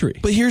country.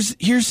 But here's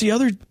the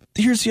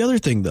other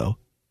thing though.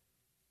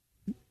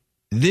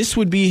 This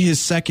would be his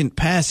second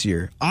pass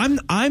year. I'm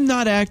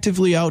not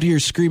actively out here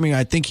screaming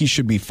I think he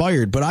should be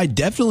fired, but I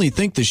definitely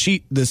think the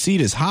seat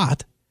is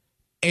hot.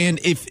 And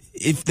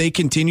if they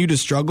continue to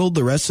struggle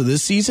the rest of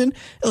this season,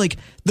 like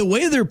the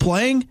way they're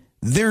playing,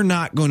 they're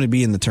not going to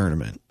be in the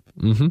tournament.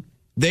 Mm-hmm.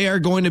 They are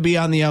going to be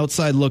on the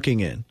outside looking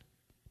in.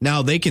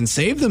 Now they can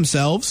save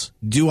themselves.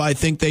 Do I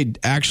think they'd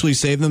actually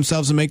save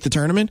themselves and make the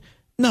tournament?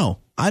 No,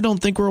 I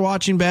don't think we're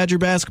watching Badger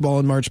basketball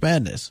in March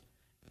Madness.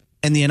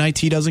 And the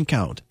NIT doesn't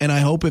count. And I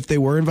hope if they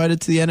were invited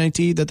to the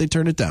NIT that they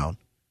turn it down.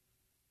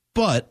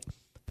 But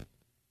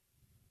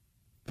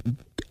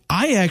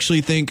I actually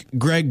think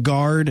Greg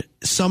Gard,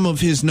 some of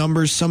his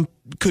numbers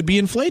could be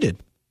inflated.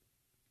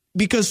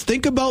 Because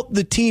think about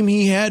the team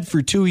he had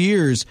for 2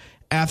 years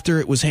after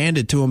it was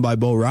handed to him by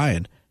Bo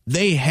Ryan.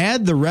 They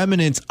had the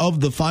remnants of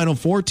the Final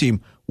Four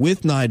team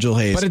with Nigel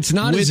Hayes. But it's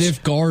not as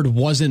if Gard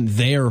wasn't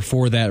there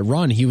for that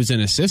run. He was an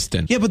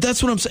assistant. Yeah, but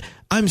that's what I'm saying.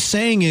 I'm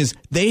saying is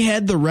they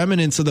had the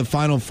remnants of the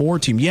Final Four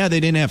team. Yeah, they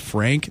didn't have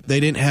Frank. They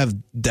didn't have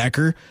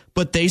Decker.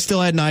 But they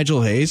still had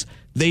Nigel Hayes.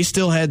 They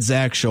still had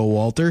Zach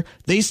Showalter.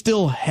 They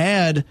still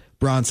had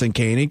Bronson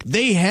Koenig.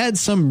 They had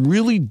some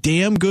really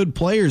damn good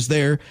players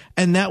there.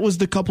 And that was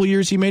the couple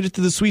years he made it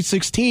to the Sweet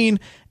 16.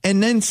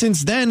 And then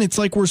since then, it's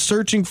like we're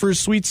searching for a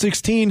Sweet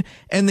 16,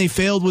 and they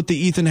failed with the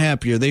Ethan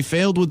Happ year. They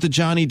failed with the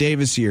Johnny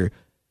Davis year.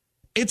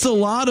 It's a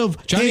lot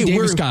of, Johnny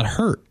Davis got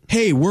hurt.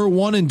 Hey, we're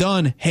one and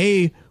done.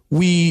 Hey,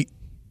 we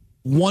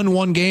won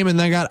one game and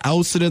then got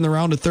ousted in the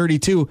round of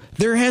 32.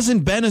 There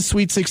hasn't been a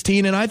Sweet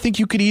 16, and I think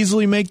you could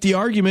easily make the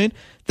argument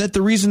that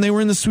the reason they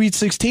were in the Sweet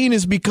 16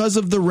 is because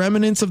of the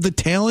remnants of the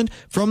talent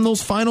from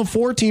those Final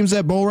Four teams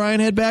that Bo Ryan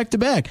had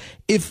back-to-back.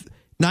 If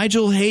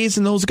Nigel Hayes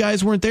and those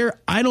guys weren't there,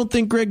 I don't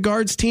think Greg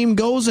Gard's team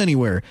goes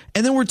anywhere.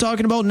 And then we're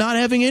talking about not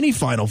having any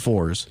Final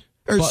Fours.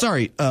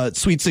 Sweet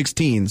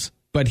 16s.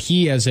 But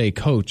he, as a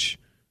coach,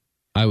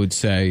 I would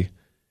say,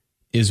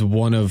 is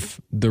one of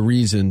the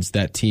reasons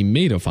that team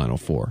made a Final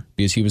Four,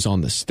 because he was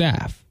on the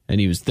staff and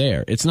he was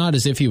there. It's not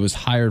as if he was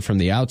hired from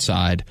the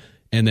outside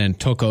and then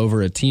took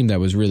over a team that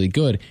was really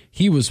good.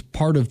 He was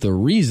part of the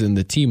reason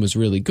the team was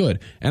really good.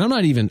 And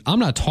I'm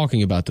not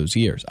talking about those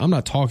years. I'm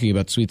not talking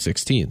about Sweet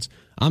 16s.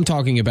 I'm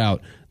talking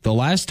about the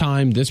last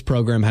time this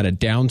program had a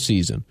down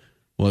season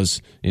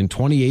was in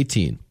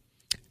 2018.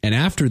 And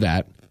after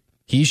that,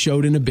 he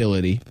showed an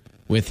ability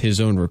with his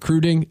own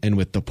recruiting and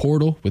with the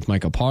portal, with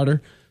Micah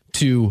Potter,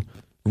 to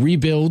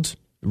rebuild,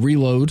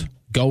 reload,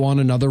 go on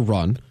another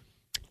run.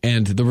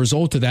 And the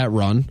result of that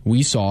run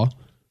we saw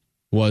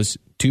was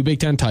 2 Big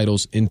Ten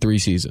titles in 3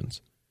 seasons.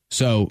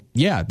 So,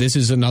 yeah, this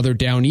is another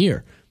down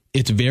year.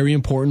 It's very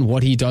important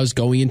what he does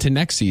going into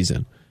next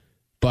season.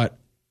 But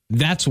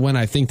that's when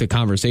I think the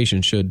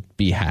conversation should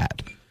be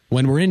had.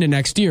 When we're into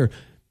next year,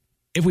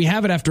 if we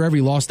have it after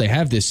every loss they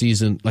have this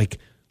season, like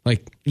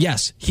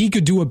yes, he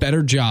could do a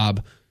better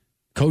job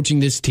coaching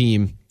this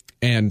team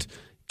and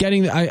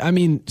getting, I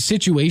mean,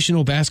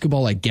 situational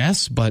basketball, I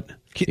guess, but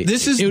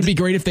it would be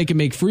great if they could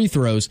make free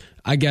throws.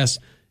 I guess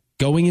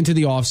going into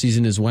the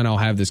offseason is when I'll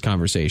have this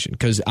conversation,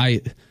 because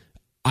I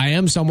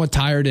am somewhat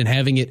tired in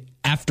having it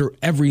after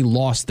every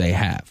loss they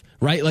have,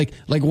 right? Like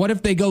what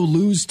if they go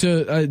lose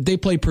to, they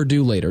play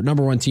Purdue later,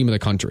 number 1 team in the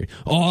country.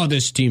 Oh,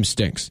 this team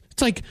stinks.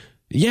 It's like,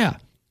 yeah,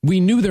 we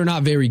knew they're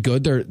not very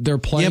good. They're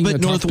playing. Yeah,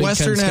 but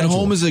Northwestern at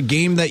home is a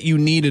game that you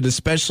needed,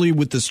 especially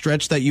with the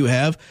stretch that you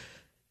have.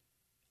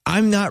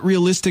 I'm not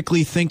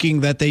realistically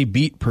thinking that they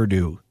beat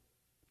Purdue,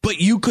 but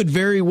you could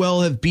very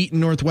well have beaten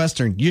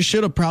Northwestern. You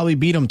should have probably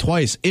beat them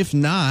twice, if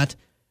not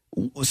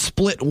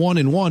split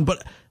 1-1.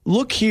 But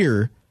look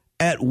here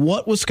at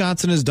what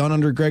Wisconsin has done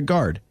under Greg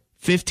Gard.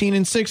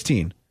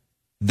 15-16.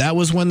 That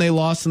was when they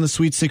lost in the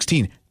Sweet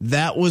 16.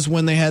 That was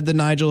when they had the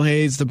Nigel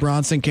Hayes, the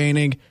Bronson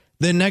Koenig.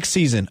 The next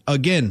season,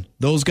 again,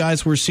 those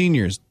guys were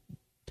seniors.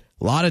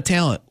 A lot of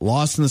talent,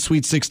 lost in the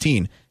Sweet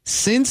 16.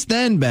 Since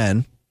then,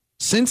 Ben,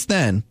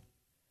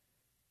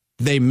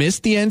 they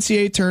missed the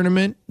NCAA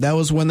tournament. That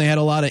was when they had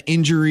a lot of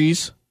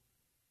injuries.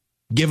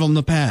 Give them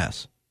the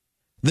pass.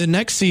 The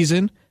next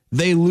season,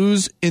 they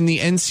lose in the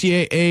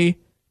NCAA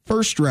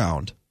first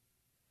round.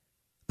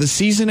 The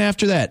season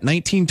after that,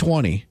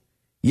 1920,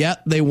 yeah,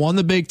 they won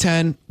the Big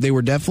Ten. They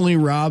were definitely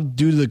robbed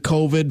due to the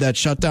COVID that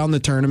shut down the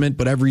tournament,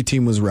 but every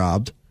team was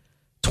robbed.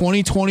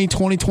 2020,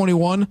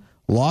 2021,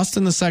 lost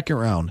in the second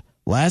round.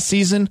 Last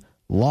season,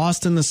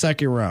 lost in the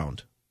second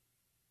round.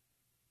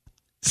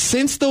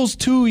 Since those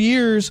 2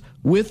 years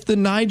with the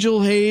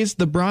Nigel Hayes,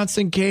 the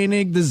Bronson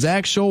Koenig, the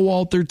Zach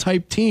Showalter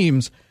type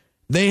teams,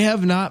 they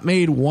have not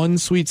made one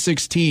Sweet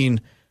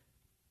 16,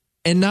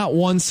 and not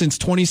one since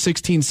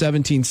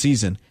 2016-17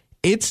 season.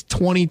 It's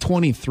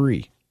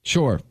 2023.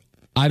 Sure.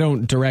 I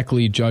don't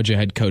directly judge a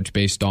head coach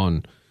based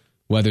on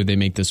whether they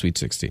make the Sweet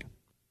 16.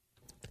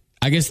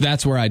 I guess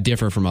that's where I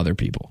differ from other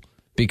people,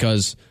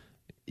 because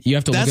you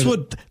have to. That's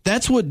what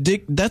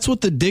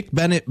the Dick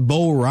Bennett,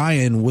 Bo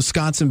Ryan,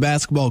 Wisconsin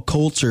basketball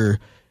culture.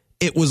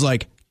 It was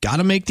like, got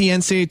to make the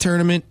NCAA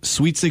tournament.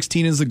 Sweet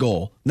 16 is the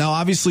goal. Now,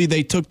 obviously,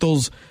 they took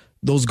those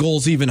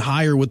goals even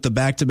higher with the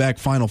back-to-back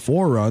Final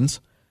Four runs,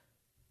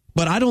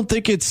 but I don't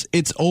think it's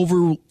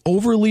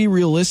overly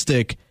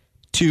realistic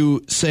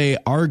to say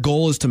our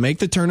goal is to make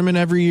the tournament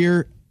every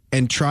year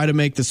and try to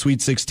make the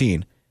Sweet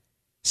 16.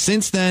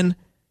 Since then,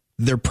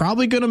 they're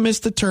probably going to miss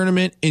the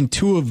tournament in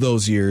 2 of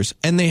those years,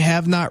 and they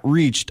have not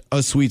reached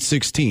a Sweet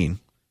 16.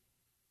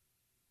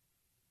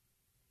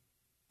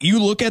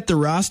 You look at the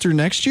roster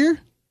next year.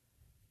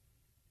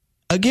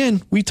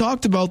 Again, we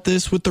talked about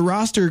this with the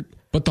roster.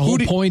 But the whole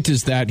point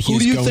is that who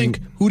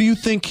do you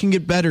think can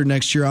get better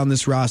next year on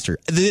this roster?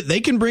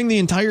 They can bring the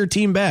entire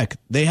team back.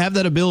 They have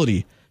that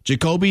ability.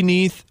 Jacoby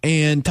Neath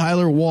and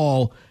Tyler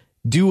Wall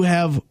do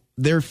have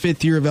their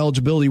 5th year of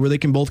eligibility where they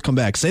can both come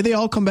back. Say they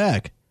all come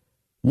back.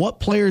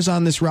 What players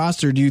on this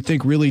roster do you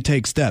think really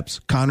take steps?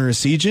 Connor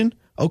Essegian?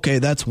 Okay,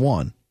 that's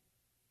one.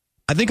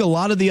 I think a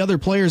lot of the other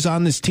players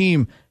on this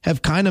team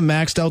have kind of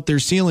maxed out their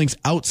ceilings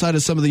outside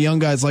of some of the young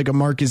guys like a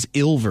Marcus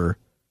Ilver.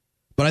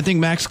 But I think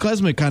Max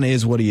Klesmit kind of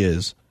is what he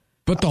is.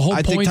 But the whole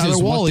point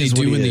is what they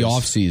do in the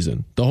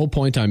offseason. The whole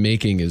point I'm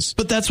making is...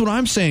 But that's what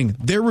I'm saying.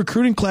 Their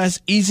recruiting class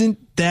isn't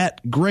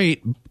that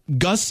great.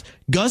 Gus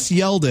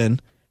Yeldon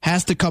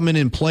has to come in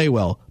and play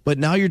well. But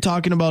now you're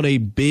talking about a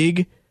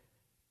big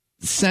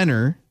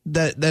center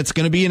that's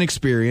going to be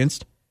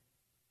inexperienced.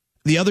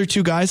 The other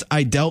 2 guys,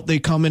 I doubt they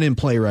come in and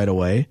play right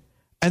away.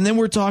 And then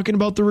we're talking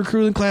about the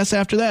recruiting class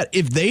after that.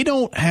 If they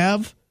don't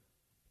have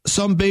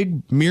some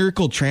big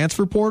miracle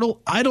transfer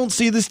portal, I don't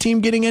see this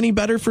team getting any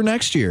better for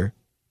next year.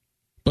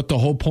 But the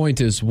whole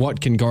point is,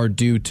 what can Gard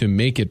do to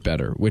make it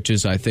better, which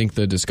is, I think,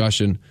 the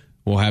discussion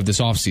we'll have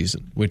this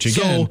offseason, which,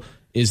 again,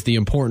 is the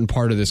important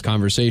part of this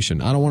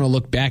conversation. I don't want to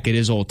look back at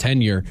his old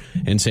tenure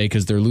and say,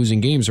 because they're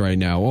losing games right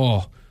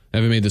now,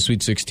 haven't made the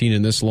Sweet 16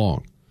 in this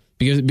long.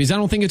 Because I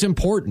don't think it's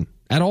important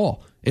at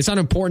all. It's not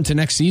important to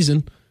next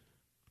season.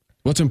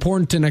 What's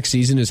important to next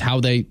season is how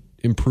they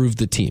improve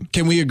the team.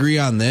 Can we agree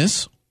on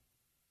this?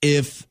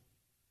 If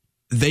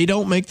they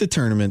don't make the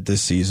tournament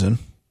this season,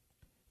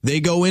 they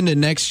go into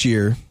next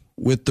year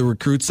with the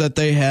recruits that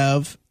they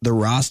have, the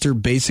roster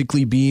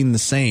basically being the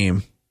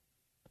same,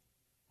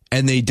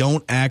 and they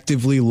don't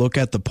actively look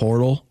at the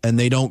portal and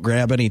they don't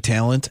grab any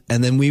talent,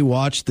 and then we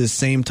watch this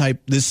same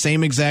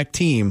exact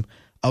team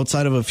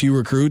outside of a few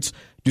recruits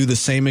do the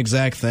same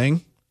exact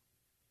thing,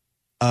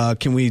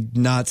 can we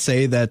not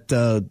say that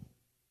the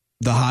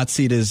hot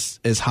seat is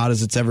as hot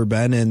as it's ever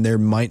been and there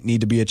might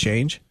need to be a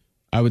change?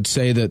 I would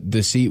say that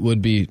the seat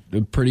would be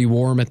pretty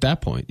warm at that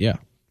point, yeah.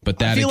 But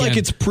that, I feel like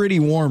it's pretty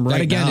warm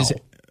right now. That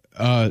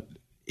again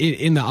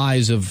is in the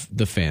eyes of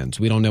the fans.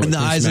 We don't know what in the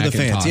eyes of the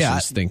fans. Yeah,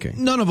 is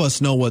thinking. None of us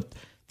know what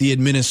the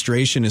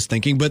administration is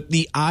thinking, but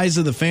the eyes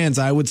of the fans,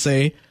 I would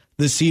say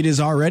the seat is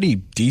already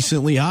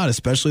decently hot,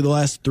 especially the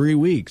last 3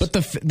 weeks. But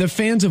the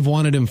fans have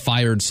wanted him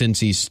fired since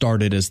he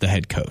started as the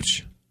head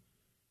coach.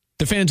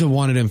 The fans have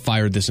wanted him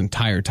fired this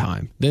entire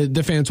time.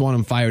 The fans want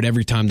him fired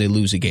every time they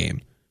lose a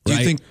game.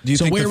 Right? Do you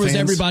think where was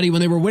everybody when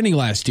they were winning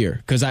last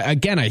year? Because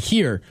I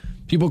hear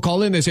people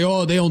call in, they say,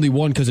 oh, they only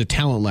won because of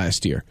talent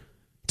last year.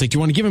 It's like, do you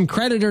want to give him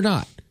credit or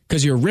not?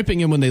 Because you're ripping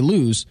him when they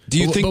lose,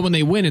 but when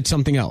they win, it's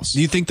something else.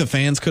 Do you think the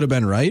fans could have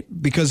been right?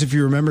 Because if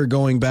you remember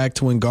going back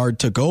to when Gard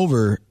took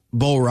over,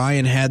 Bo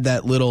Ryan had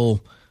that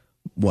little,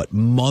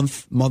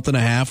 month and a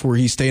half where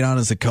he stayed on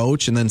as a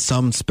coach, and then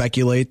some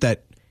speculate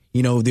that,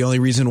 the only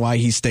reason why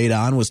he stayed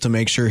on was to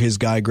make sure his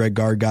guy, Greg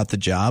Gard, got the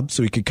job,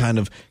 so he could kind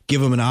of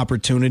give him an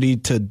opportunity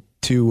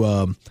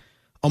to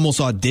almost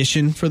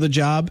audition for the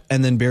job.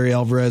 And then Barry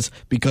Alvarez,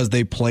 because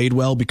they played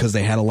well, because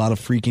they had a lot of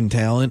freaking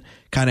talent,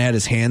 kind of had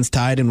his hands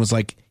tied and was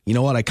like, you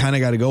know what, I kind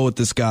of got to go with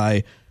this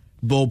guy.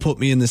 Bo put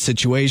me in this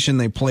situation.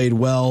 They played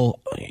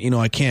well.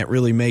 I can't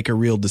really make a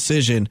real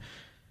decision.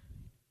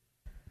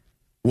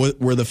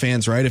 Were the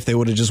fans right if they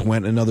would have just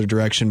went another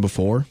direction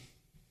before?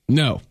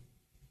 No,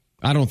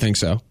 I don't think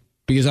so.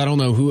 Because I don't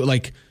know who,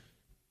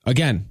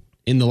 again,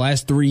 in the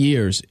last 3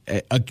 years,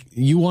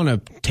 you want to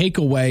take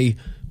away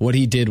what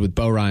he did with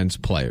Bo Ryan's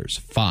players.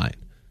 Fine.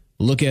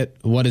 Look at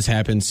what has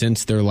happened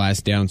since their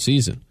last down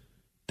season.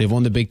 They've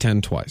won the Big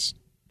Ten twice.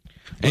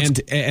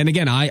 And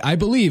again, I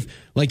believe,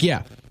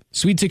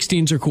 Sweet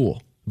 16s are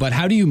cool. But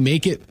how do you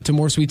make it to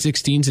more Sweet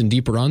 16s and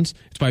deeper runs?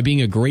 It's by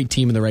being a great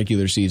team in the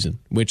regular season,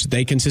 which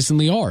they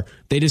consistently are.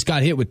 They just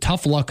got hit with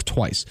tough luck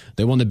twice.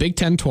 They won the Big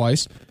Ten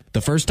twice.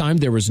 The first time,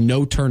 there was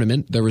no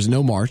tournament. There was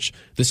no March.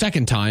 The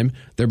second time,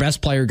 their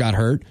best player got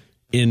hurt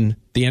in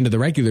the end of the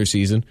regular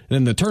season. And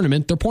in the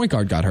tournament, their point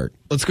guard got hurt.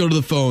 Let's go to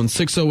the phone.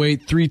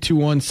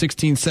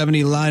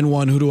 608-321-1670. Line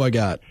 1. Who do I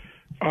got?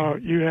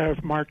 You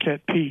have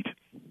Marquette Pete.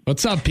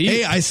 What's up,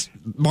 Pete? Hey,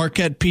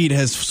 Marquette Pete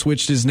has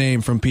switched his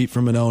name from Pete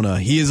from Monona.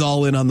 He is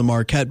all in on the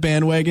Marquette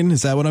bandwagon.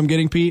 Is that what I'm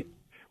getting, Pete?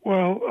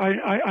 Well,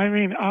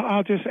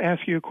 I'll just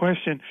ask you a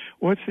question.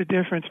 What's the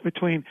difference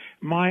between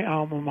my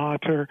alma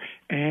mater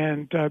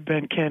and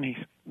Ben Kenny's?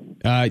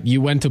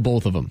 You went to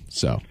both of them,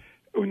 so.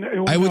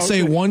 I would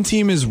say one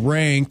team is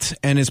ranked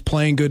and is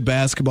playing good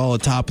basketball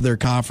at top of their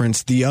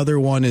conference. The other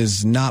one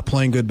is not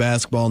playing good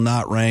basketball,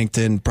 not ranked,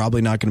 and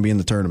probably not going to be in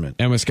the tournament.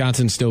 And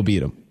Wisconsin still beat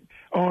them.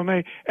 Oh,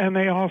 and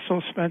they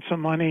also spent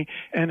some money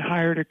and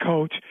hired a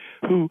coach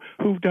who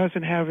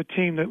doesn't have a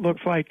team that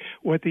looks like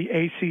what the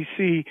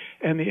ACC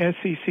and the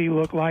SEC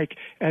looked like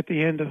at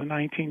the end of the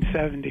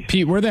 1970s.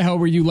 Pete, where the hell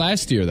were you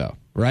last year, though?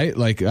 Right?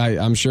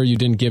 I'm sure you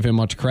didn't give him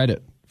much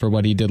credit for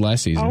what he did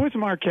last season. I was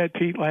Marquette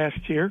Pete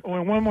last year. Oh,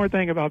 and one more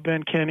thing about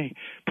Ben Kenny.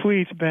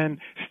 Please, Ben,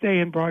 stay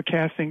in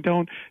broadcasting.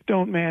 Don't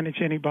manage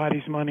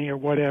anybody's money or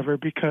whatever,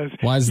 because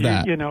why is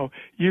that?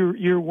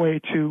 You're way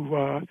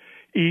too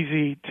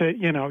easy to,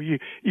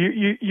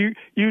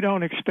 you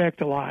don't expect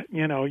a lot.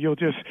 You'll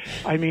just,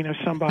 if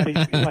somebody's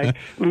like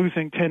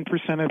losing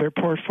 10% of their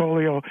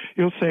portfolio,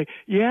 you'll say,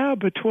 yeah,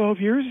 but 12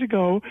 years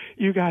ago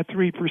you got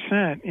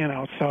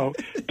 3%, so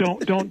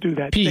don't do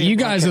that. Pete, you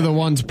guys are the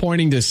ones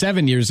pointing to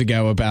 7 years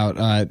ago about,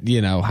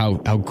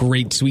 how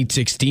great Sweet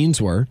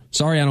 16s were.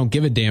 Sorry, I don't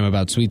give a damn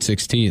about Sweet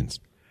 16s.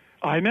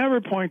 I never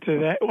point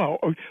to that. Well,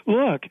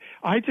 look,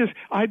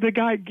 the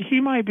guy,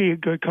 he might be a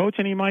good coach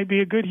and he might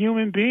be a good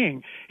human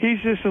being. He's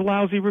just a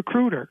lousy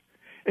recruiter.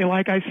 And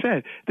like I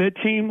said, the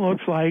team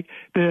looks like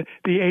the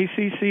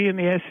ACC and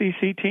the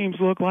SEC teams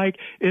look like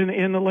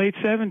in the late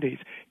 70s.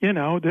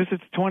 This is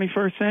the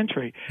 21st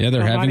century. Yeah,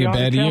 they're having a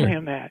bad year. Tell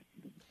him that.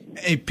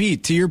 Hey,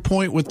 Pete, to your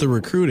point with the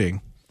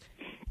recruiting,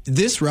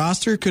 this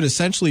roster could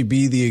essentially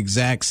be the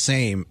exact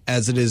same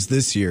as it is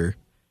this year.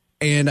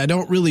 And I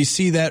don't really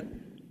see that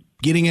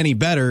getting any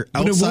better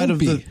outside of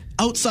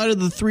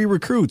the three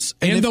recruits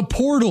and the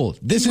portal.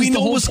 We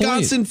know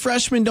Wisconsin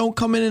freshmen don't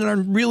come in and are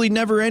really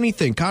never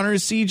anything. Connor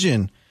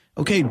Essegian,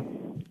 okay,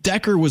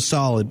 Decker was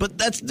solid, but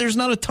there's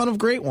not a ton of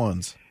great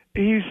ones.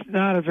 He's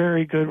not a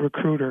very good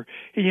recruiter.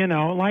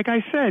 Like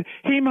I said,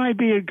 he might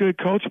be a good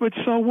coach, but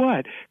so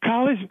what?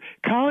 College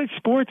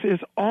sports is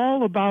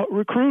all about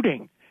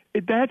recruiting.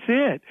 That's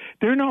it.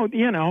 There no,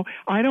 Nick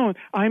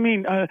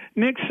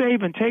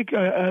Saban,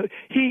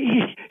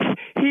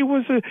 he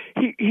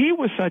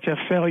was such a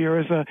failure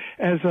as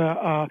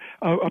a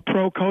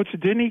pro coach.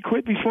 Didn't he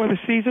quit before the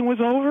season was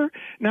over?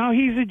 Now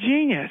he's a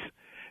genius.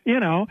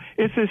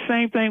 It's the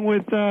same thing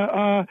with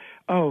the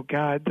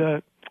guy,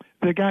 the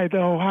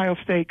Ohio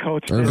State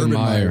coach, Urban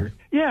Meyer.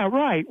 Yeah,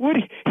 right.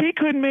 He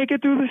couldn't make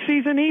it through the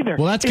season either.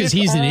 Well, that's because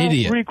he's an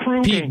idiot.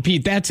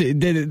 Pete, that's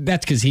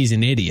because he's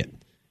an idiot.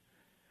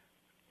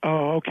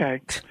 Oh,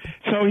 okay.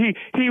 So he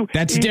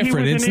that's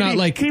different. It's not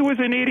like he was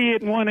an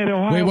idiot and won at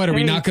Ohio Wait, what? State. Are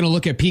we not going to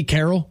look at Pete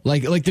Carroll?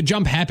 Like the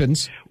jump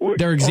happens.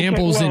 There are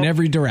examples in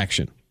every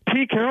direction.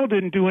 Pete Carroll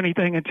didn't do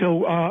anything until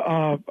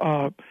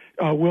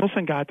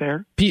Wilson got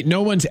there. Pete,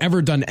 no one's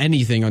ever done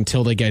anything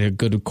until they get a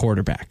good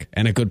quarterback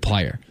and a good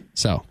player.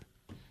 So.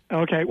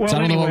 Okay. Well, so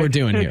I don't know what we're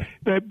doing here.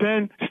 But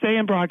Ben, stay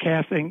in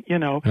broadcasting,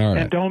 right.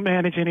 And don't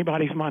manage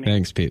anybody's money.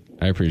 Thanks, Pete.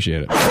 I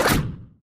appreciate it.